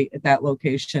not right at that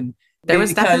location. There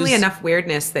was definitely enough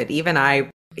weirdness that even I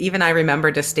remember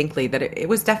distinctly that it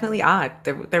was definitely odd.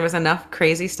 There was enough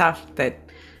crazy stuff that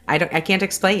I can't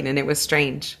explain, and it was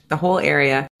strange. The whole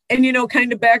area. And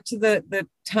kind of back to the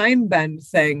time bend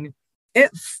thing,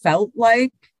 it felt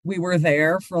like we were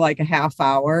there for like a half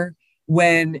hour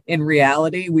when in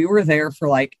reality we were there for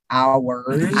like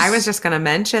hours. I was just going to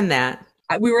mention that.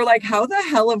 We were like, how the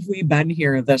hell have we been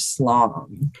here this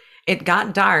long? It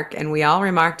got dark, and we all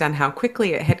remarked on how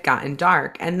quickly it had gotten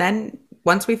dark. And then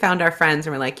once we found our friends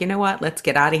and we're like, you know what, let's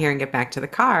get out of here and get back to the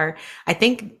car. I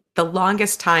think the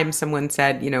longest time someone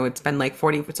said, it's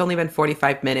only been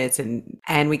 45 minutes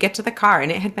and we get to the car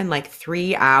and it had been like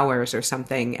 3 hours or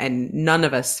something. And none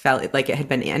of us felt like it had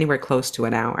been anywhere close to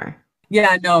an hour.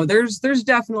 Yeah, no, there's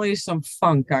definitely some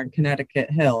funk on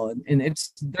Connecticut Hill, and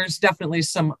there's definitely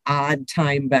some odd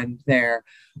time bend there,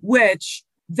 which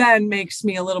then makes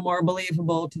me a little more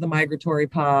believable to the migratory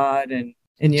pod and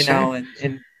Sure.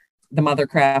 and the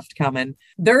mothercraft coming.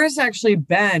 There has actually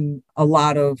been a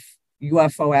lot of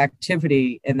UFO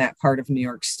activity in that part of New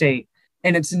York State,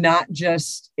 and it's not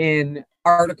just in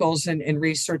articles and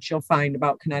research you'll find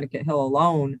about Connecticut Hill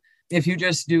alone. If you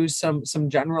just do some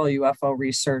general UFO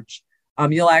research,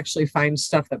 you'll actually find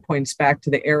stuff that points back to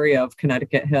the area of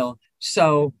Connecticut Hill.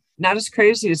 So not as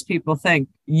crazy as people think.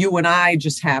 You and I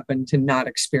just happened to not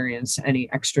experience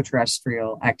any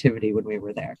extraterrestrial activity when we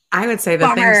were there. I would say the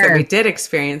Bummer. things that we did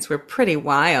experience were pretty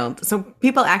wild. So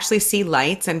people actually see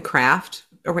lights and craft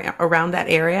around that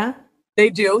area.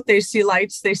 They do. They see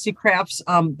lights. They see crafts.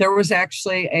 There was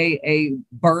actually a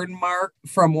burn mark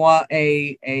from what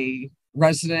a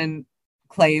resident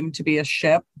claimed to be a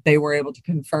ship. They were able to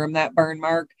confirm that burn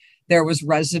mark. There was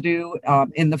residue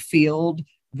in the field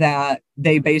that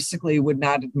they basically would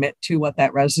not admit to what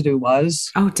that residue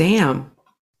was. Oh, damn.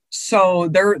 So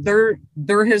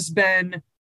there has been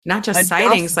not just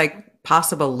sightings, like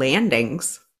possible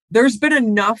landings. There's been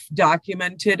enough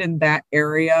documented in that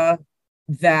area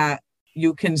that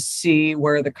you can see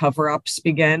where the cover-ups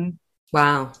begin.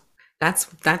 Wow. That's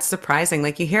surprising.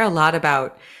 Like you hear a lot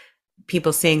about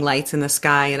people seeing lights in the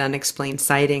sky and unexplained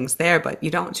sightings there, but you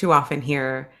don't too often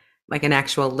hear like an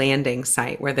actual landing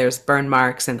site where there's burn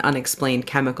marks and unexplained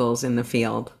chemicals in the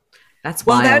field. That's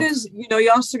wild. Well, that is,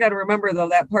 you also got to remember though,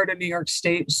 that part of New York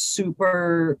State,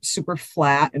 super, super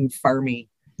flat and farmy.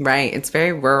 Right. It's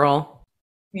very rural.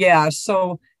 Yeah.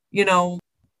 So,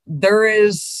 there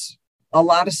is a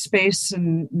lot of space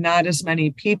and not as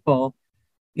many people.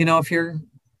 If you're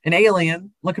an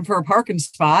alien looking for a parking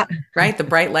spot. Right. The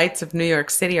bright lights of New York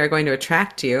City are going to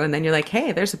attract you. And then you're like,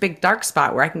 hey, there's a big dark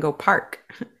spot where I can go park.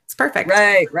 It's perfect.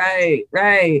 Right.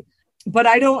 But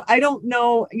I don't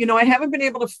know, I haven't been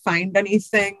able to find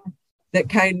anything that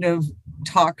kind of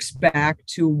talks back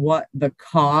to what the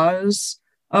cause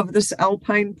of this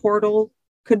Alpine portal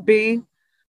could be.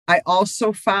 I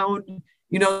also found,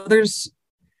 there's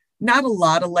not a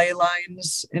lot of ley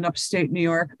lines in upstate New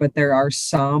York, but there are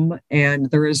some. And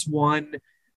there is one,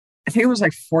 I think it was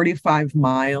like 45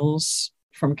 miles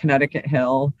from Connecticut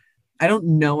Hill. I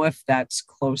don't know if that's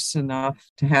close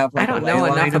enough to have like I don't know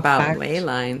enough about ley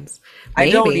lines. Maybe.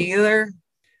 I don't either.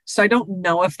 So I don't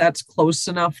know if that's close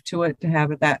enough to it to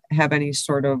have any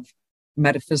sort of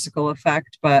metaphysical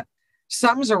effect, but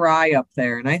something's awry up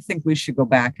there. And I think we should go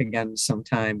back again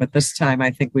sometime. But this time I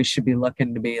think we should be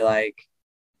looking to be like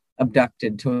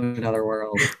abducted to another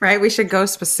world. Right? We should go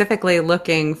specifically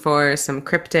looking for some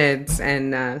cryptids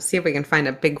and see if we can find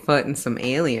a Bigfoot and some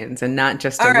aliens and not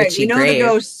just All a right, we witchy know the grave.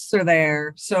 ghosts are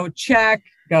there, so check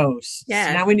ghosts.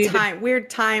 Yeah, weird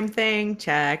time thing,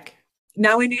 check.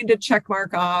 Now we need to check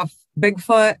mark off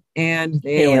Bigfoot and the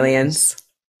aliens. Aliens.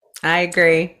 I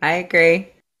agree.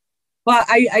 But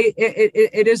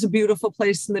it is a beautiful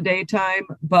place in the daytime,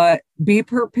 but be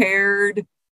prepared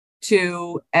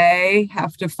to A,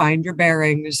 have to find your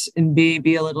bearings, and B,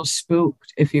 be a little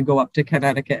spooked if you go up to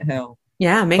Connecticut Hill.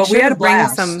 Yeah, make But we sure had to a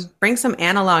blast. bring some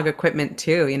analog equipment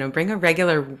too. You know, bring a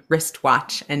regular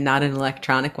wristwatch and not an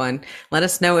electronic one. Let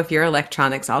us know if your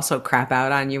electronics also crap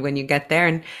out on you when you get there,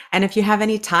 and if you have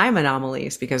any time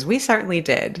anomalies, because we certainly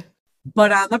did.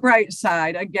 But on the bright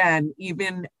side, again,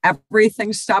 even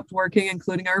everything stopped working,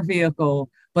 including our vehicle.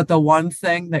 But the one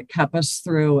thing that kept us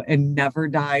through and never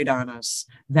died on us,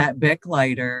 that Bic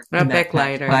lighter A and that Bic pet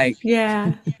lighter. bike.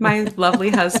 Yeah, my lovely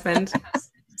husband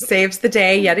saves the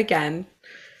day yet again.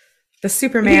 The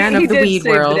Superman He of the did weed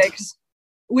save the world. day, 'cause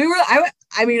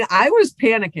I mean, I was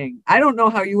panicking. I don't know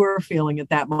how you were feeling at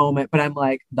that moment, but I'm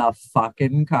like, the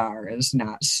fucking car is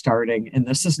not starting and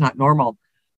this is not normal.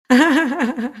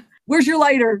 Where's your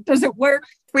lighter? Does it work?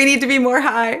 We need to be more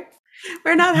high.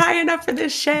 We're not high enough for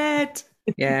this shit.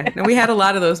 Yeah, no, we had a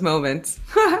lot of those moments.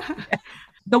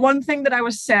 The one thing that I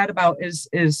was sad about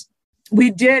is we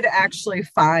did actually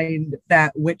find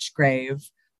that witch grave,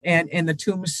 and the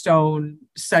tombstone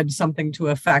said something to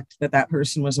effect that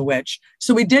person was a witch.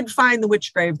 So we did find the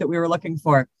witch grave that we were looking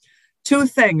for. Two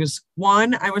things.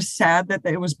 One, I was sad that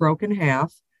it was broken in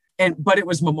half, but it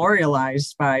was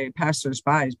memorialized by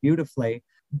passersby beautifully.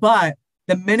 But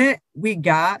the minute we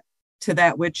got to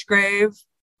that witch grave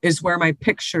is where my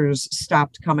pictures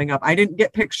stopped coming up. I didn't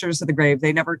get pictures of the grave.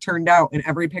 They never turned out. And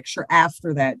every picture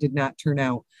after that did not turn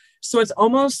out. So it's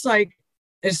almost like,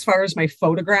 as far as my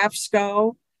photographs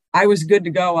go, I was good to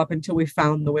go up until we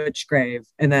found the witch grave.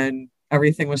 And then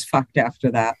everything was fucked after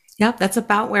that. Yep, that's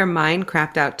about where mine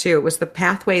crapped out too. It was the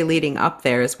pathway leading up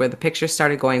there is where the pictures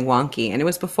started going wonky. And it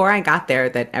was before I got there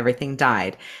that everything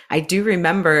died. I do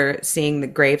remember seeing the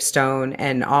gravestone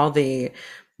and all the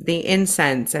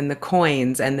incense and the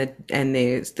coins and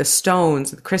the stones,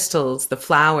 the crystals, the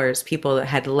flowers people that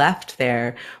had left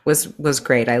there was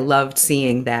great. I loved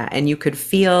seeing that. And you could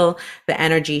feel the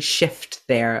energy shift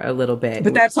there a little bit.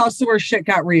 But that's also where shit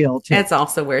got real too. That's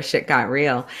also where shit got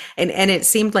real. And it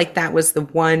seemed like that was the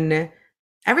one,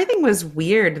 everything was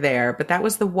weird there, but that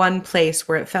was the one place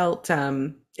where it felt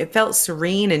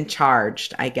serene and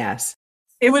charged, I guess.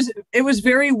 It was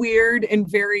very weird and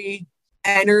very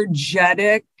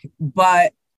energetic,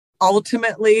 but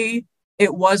ultimately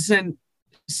it wasn't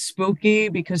spooky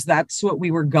because that's what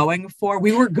we were going for.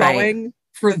 We were going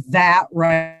for that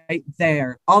right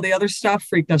there. All the other stuff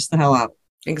freaked us the hell out.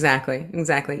 Exactly.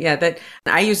 Yeah, that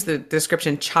I used the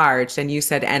description charged and you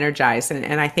said energized,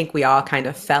 and I think we all kind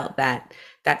of felt that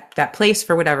place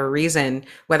for whatever reason,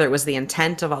 whether it was the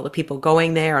intent of all the people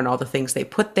going there and all the things they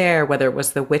put there, whether it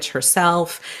was the witch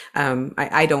herself.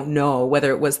 I don't know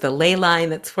whether it was the ley line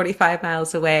that's 45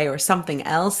 miles away or something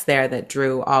else there that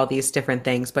drew all these different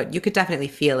things, but you could definitely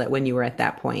feel it when you were at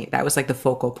that point. That was like the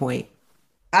focal point.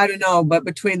 I don't know, but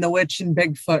between the witch and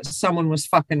Bigfoot, someone was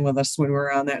fucking with us when we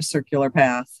were on that circular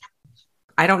path.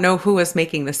 I don't know who was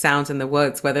making the sounds in the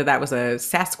woods, whether that was a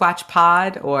Sasquatch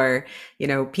pod or,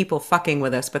 people fucking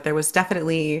with us, but there was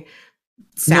definitely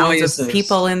sounds Noises. Of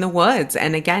people in the woods.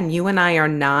 And again, you and I are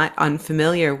not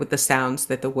unfamiliar with the sounds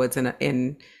that the woods on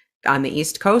the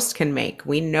East Coast can make.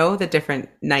 We know the different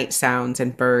night sounds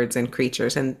and birds and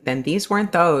creatures, and then these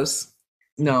weren't those.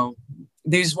 No,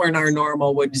 these weren't our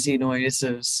normal woodsy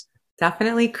noises.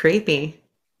 Definitely creepy.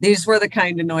 These were the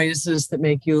kind of noises that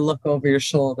make you look over your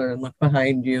shoulder and look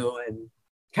behind you and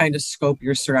kind of scope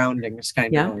your surroundings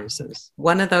kind of noises.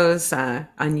 One of those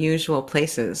unusual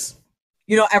places.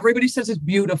 Everybody says it's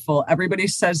beautiful. Everybody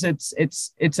says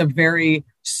it's a very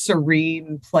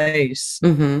serene place.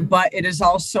 Mm-hmm. But it is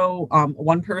also,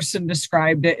 one person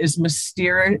described it as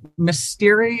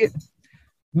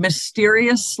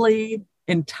mysteriously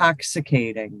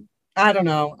intoxicating. I don't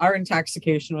know. Our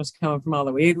intoxication was coming from all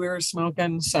the weed we were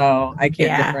smoking, so I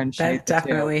can't differentiate. That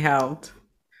definitely helped.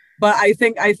 But I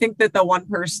think that the one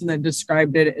person that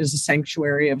described it as a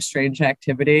sanctuary of strange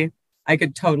activity, I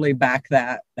could totally back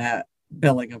that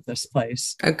billing of this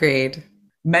place. Agreed.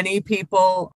 Many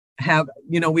people have,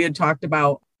 we had talked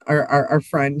about our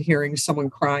friend hearing someone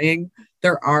crying.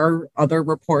 There are other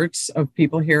reports of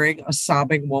people hearing a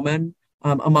sobbing woman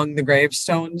among the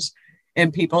gravestones.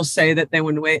 And people say that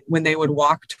when they would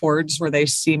walk towards where they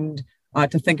seemed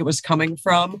to think it was coming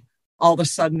from, all of a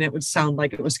sudden it would sound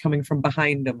like it was coming from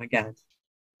behind them again.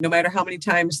 No matter how many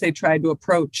times they tried to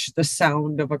approach the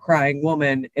sound of a crying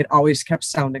woman, it always kept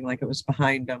sounding like it was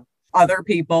behind them. Other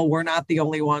people, we're not the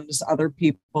only ones. Other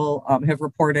people have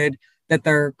reported that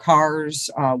their cars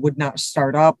would not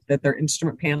start up, that their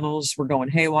instrument panels were going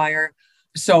haywire.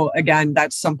 So again,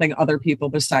 that's something other people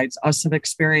besides us have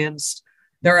experienced.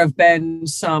 There have been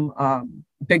some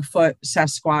Bigfoot,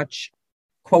 Sasquatch,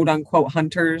 quote unquote,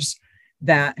 hunters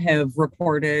that have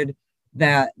reported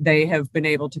that they have been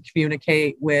able to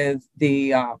communicate with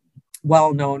the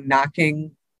well-known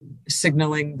knocking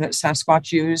signaling that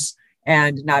Sasquatch use.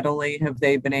 And not only have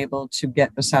they been able to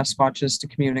get the Sasquatches to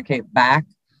communicate back,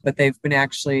 but they've been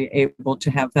actually able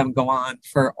to have them go on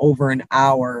for over an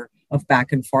hour of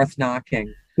back and forth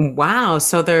knocking. Wow.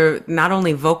 So they're not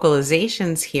only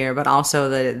vocalizations here, but also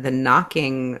the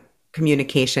knocking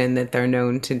communication that they're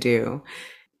known to do.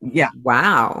 Yeah.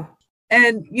 Wow.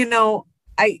 And,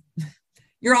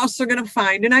 you're also going to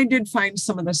find, and I did find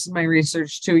some of this in my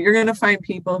research too, you're going to find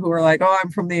people who are like, oh, I'm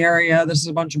from the area. This is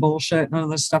a bunch of bullshit. None of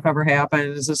this stuff ever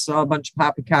happened. This is a bunch of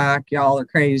poppycock. Y'all are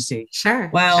crazy. Sure.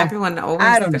 Well, everyone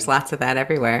always, there's lots of that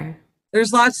everywhere.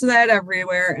 There's lots of that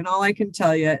everywhere. And all I can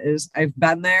tell you is I've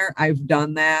been there. I've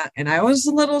done that. And I was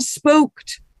a little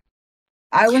spooked.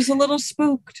 I'm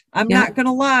not going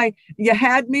to lie. You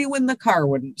had me when the car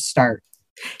wouldn't start.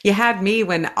 You had me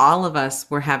when all of us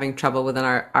were having trouble with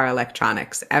our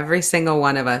electronics. Every single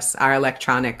one of us, our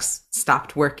electronics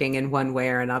stopped working in one way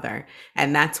or another.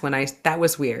 And that's when that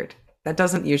was weird. That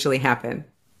doesn't usually happen.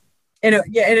 And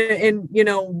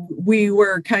we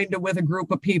were kind of with a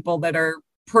group of people that are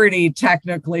pretty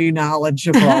technically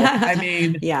knowledgeable. I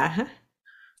mean, yeah,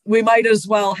 we might as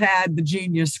well had the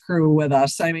genius crew with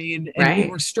us. I mean, and right. We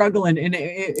were struggling, and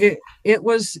it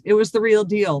was the real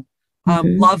deal.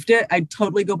 Loved it. I'd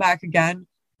totally go back again.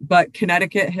 But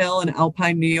Connecticut Hill and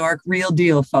Alpine, New York, real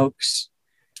deal, folks.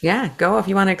 Yeah, go if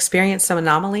you want to experience some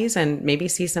anomalies and maybe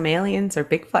see some aliens or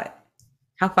Bigfoot.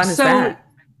 How fun is that?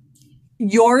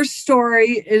 Your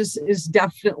story is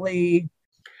definitely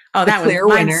that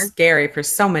was scary for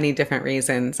so many different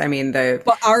reasons. I mean,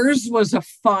 but ours was a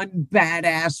fun,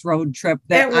 badass road trip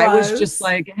that I was just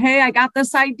like, hey, I got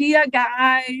this idea,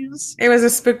 guys. It was a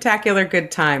spectacular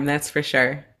good time, that's for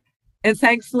sure. And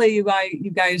thankfully,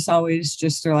 you guys always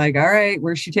just are like, all right,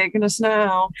 where's she taking us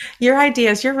now? Your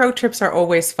ideas, your road trips are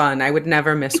always fun. I would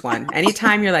never miss one.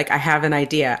 Anytime you're like, I have an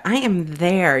idea, I am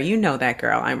there. You know that,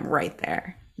 girl. I'm right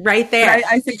there. Right there.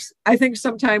 I think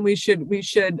sometime we should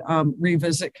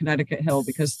revisit Connecticut Hill,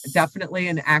 because definitely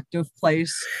an active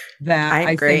place that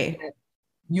I agree. Think that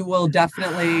you will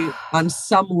definitely on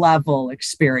some level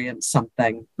experience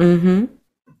something. Mm-hmm.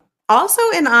 Also,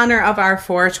 in honor of our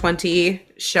 420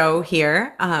 show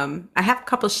here, I have a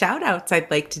couple shout outs I'd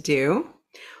like to do.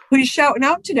 Who are you shouting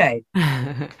out today?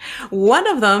 One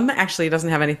of them actually doesn't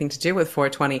have anything to do with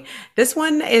 420. This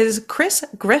one is Chris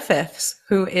Griffiths,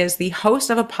 who is the host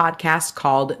of a podcast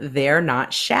called They're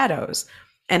Not Shadows.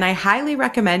 And I highly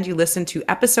recommend you listen to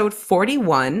episode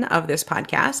 41 of this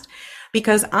podcast,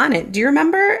 because on it, do you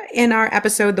remember in our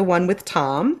episode, the one with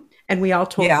Tom, and we all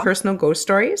told personal ghost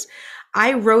stories?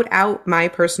 I wrote out my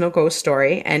personal ghost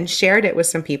story and shared it with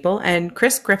some people, and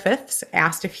Chris Griffiths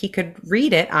asked if he could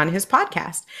read it on his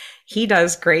podcast. He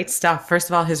does great stuff. First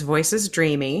of all, his voice is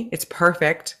dreamy. It's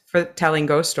perfect for telling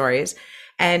ghost stories.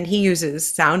 And he uses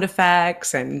sound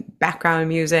effects and background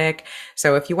music.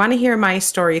 So if you want to hear my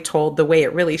story told the way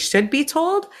it really should be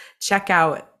told, check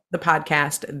out the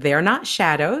podcast They're Not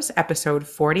Shadows, episode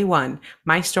 41.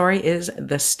 My story is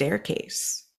The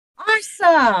Staircase.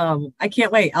 Awesome. I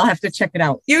can't wait. I'll have to check it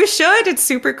out. You should. It's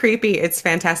super creepy. It's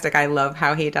fantastic. I love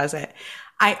how he does it.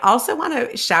 I also want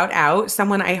to shout out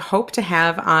someone I hope to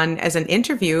have on as an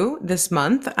interview this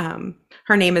month.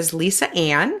 Her name is Lisa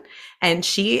Ann, and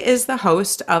she is the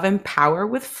host of Empower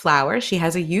with Flower. She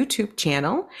has a YouTube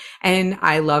channel, and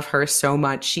I love her so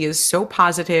much. She is so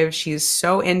positive. She's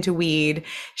so into weed.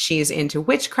 She's into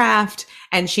witchcraft,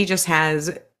 and she just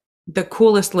has the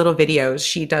coolest little videos.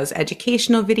 She does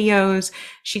educational videos.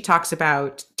 She talks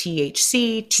about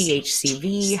THC,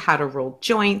 THCV, how to roll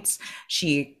joints.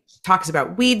 She talks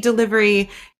about weed delivery.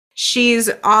 She's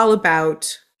all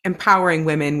about empowering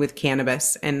women with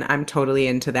cannabis, and I'm totally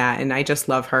into that. And I just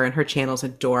love her, and her channel's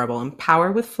adorable.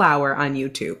 Empower with Flower on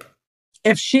YouTube.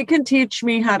 If she can teach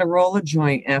me how to roll a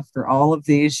joint after all of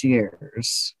these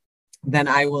years, then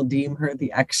I will deem her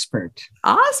the expert.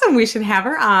 Awesome. We should have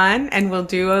her on, and we'll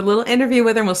do a little interview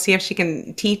with her, and we'll see if she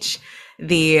can teach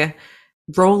the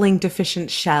rolling deficient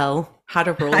Chelle how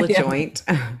to roll a joint.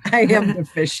 I am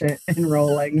deficient in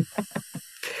rolling.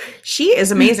 She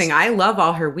is amazing. I love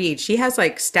all her weed. She has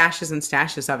like stashes and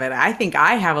stashes of it. I think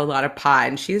I have a lot of pot,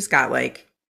 and she's got like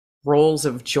rolls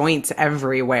of joints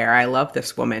everywhere. I love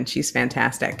this woman. She's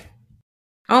fantastic.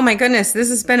 Oh my goodness, this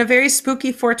has been a very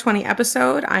spooky 420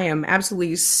 episode. I am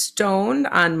absolutely stoned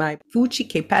on my Fuchi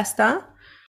que pesta.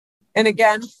 And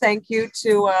again, thank you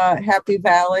to Happy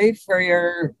Valley for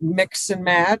your mix and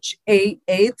match.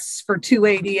 8/8 for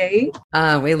 288.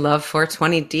 We love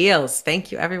 420 deals.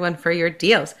 Thank you, everyone, for your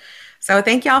deals. So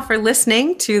thank y'all for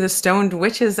listening to the Stoned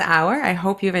Witches Hour. I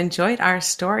hope you've enjoyed our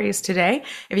stories today.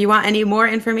 If you want any more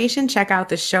information, check out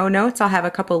the show notes. I'll have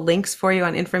a couple links for you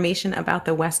on information about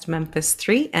the West Memphis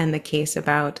 3 and the case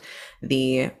about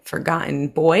the forgotten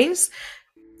boys.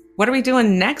 What are we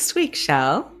doing next week,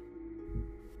 Chelle?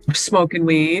 Smoking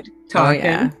weed, talking. Oh,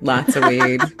 yeah. Lots of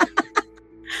weed.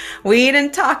 Weed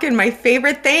and talking, my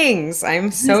favorite things. I'm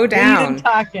so down. Weed and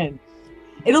talking.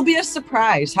 It'll be a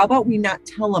surprise. How about we not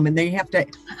tell them, and they have to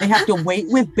wait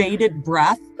with bated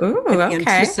breath. Ooh, and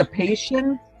okay.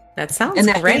 Anticipation. That sounds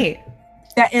great.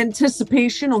 That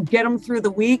anticipation will get them through the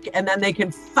week, and then they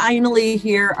can finally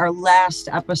hear our last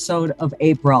episode of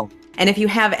April. And if you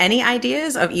have any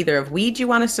ideas of either of weed you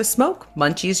want us to smoke,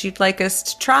 munchies you'd like us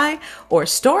to try, or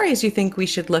stories you think we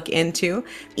should look into,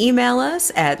 email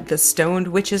us at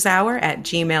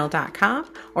thestonedwitcheshour@gmail.com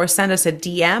or send us a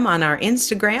DM on our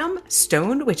Instagram,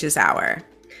 Stoned Witches Hour.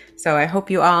 So I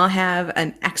hope you all have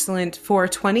an excellent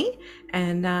 420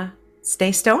 and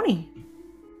stay stony.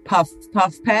 Puff,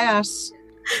 puff, pass.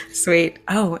 Sweet.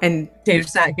 Oh, and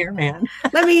Dave's not here, man.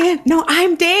 Let me in. No,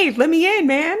 I'm Dave. Let me in,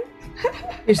 man.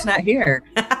 He's not here.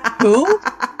 Who?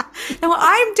 No,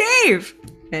 I'm Dave.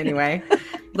 Anyway,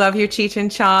 love you, Cheech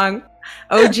and Chong,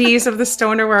 OGs of the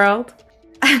stoner world.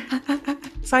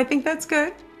 So I think that's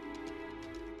good.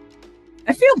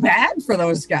 I feel bad for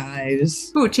those guys.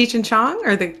 Who, Cheech and Chong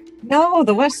or the... No,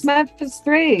 the West Memphis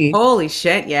 3. Holy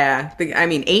shit, yeah.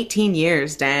 18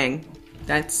 years, dang.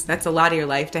 That's a lot of your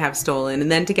life to have stolen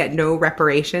and then to get no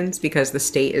reparations because the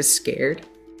state is scared.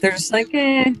 They're just like,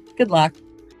 good luck.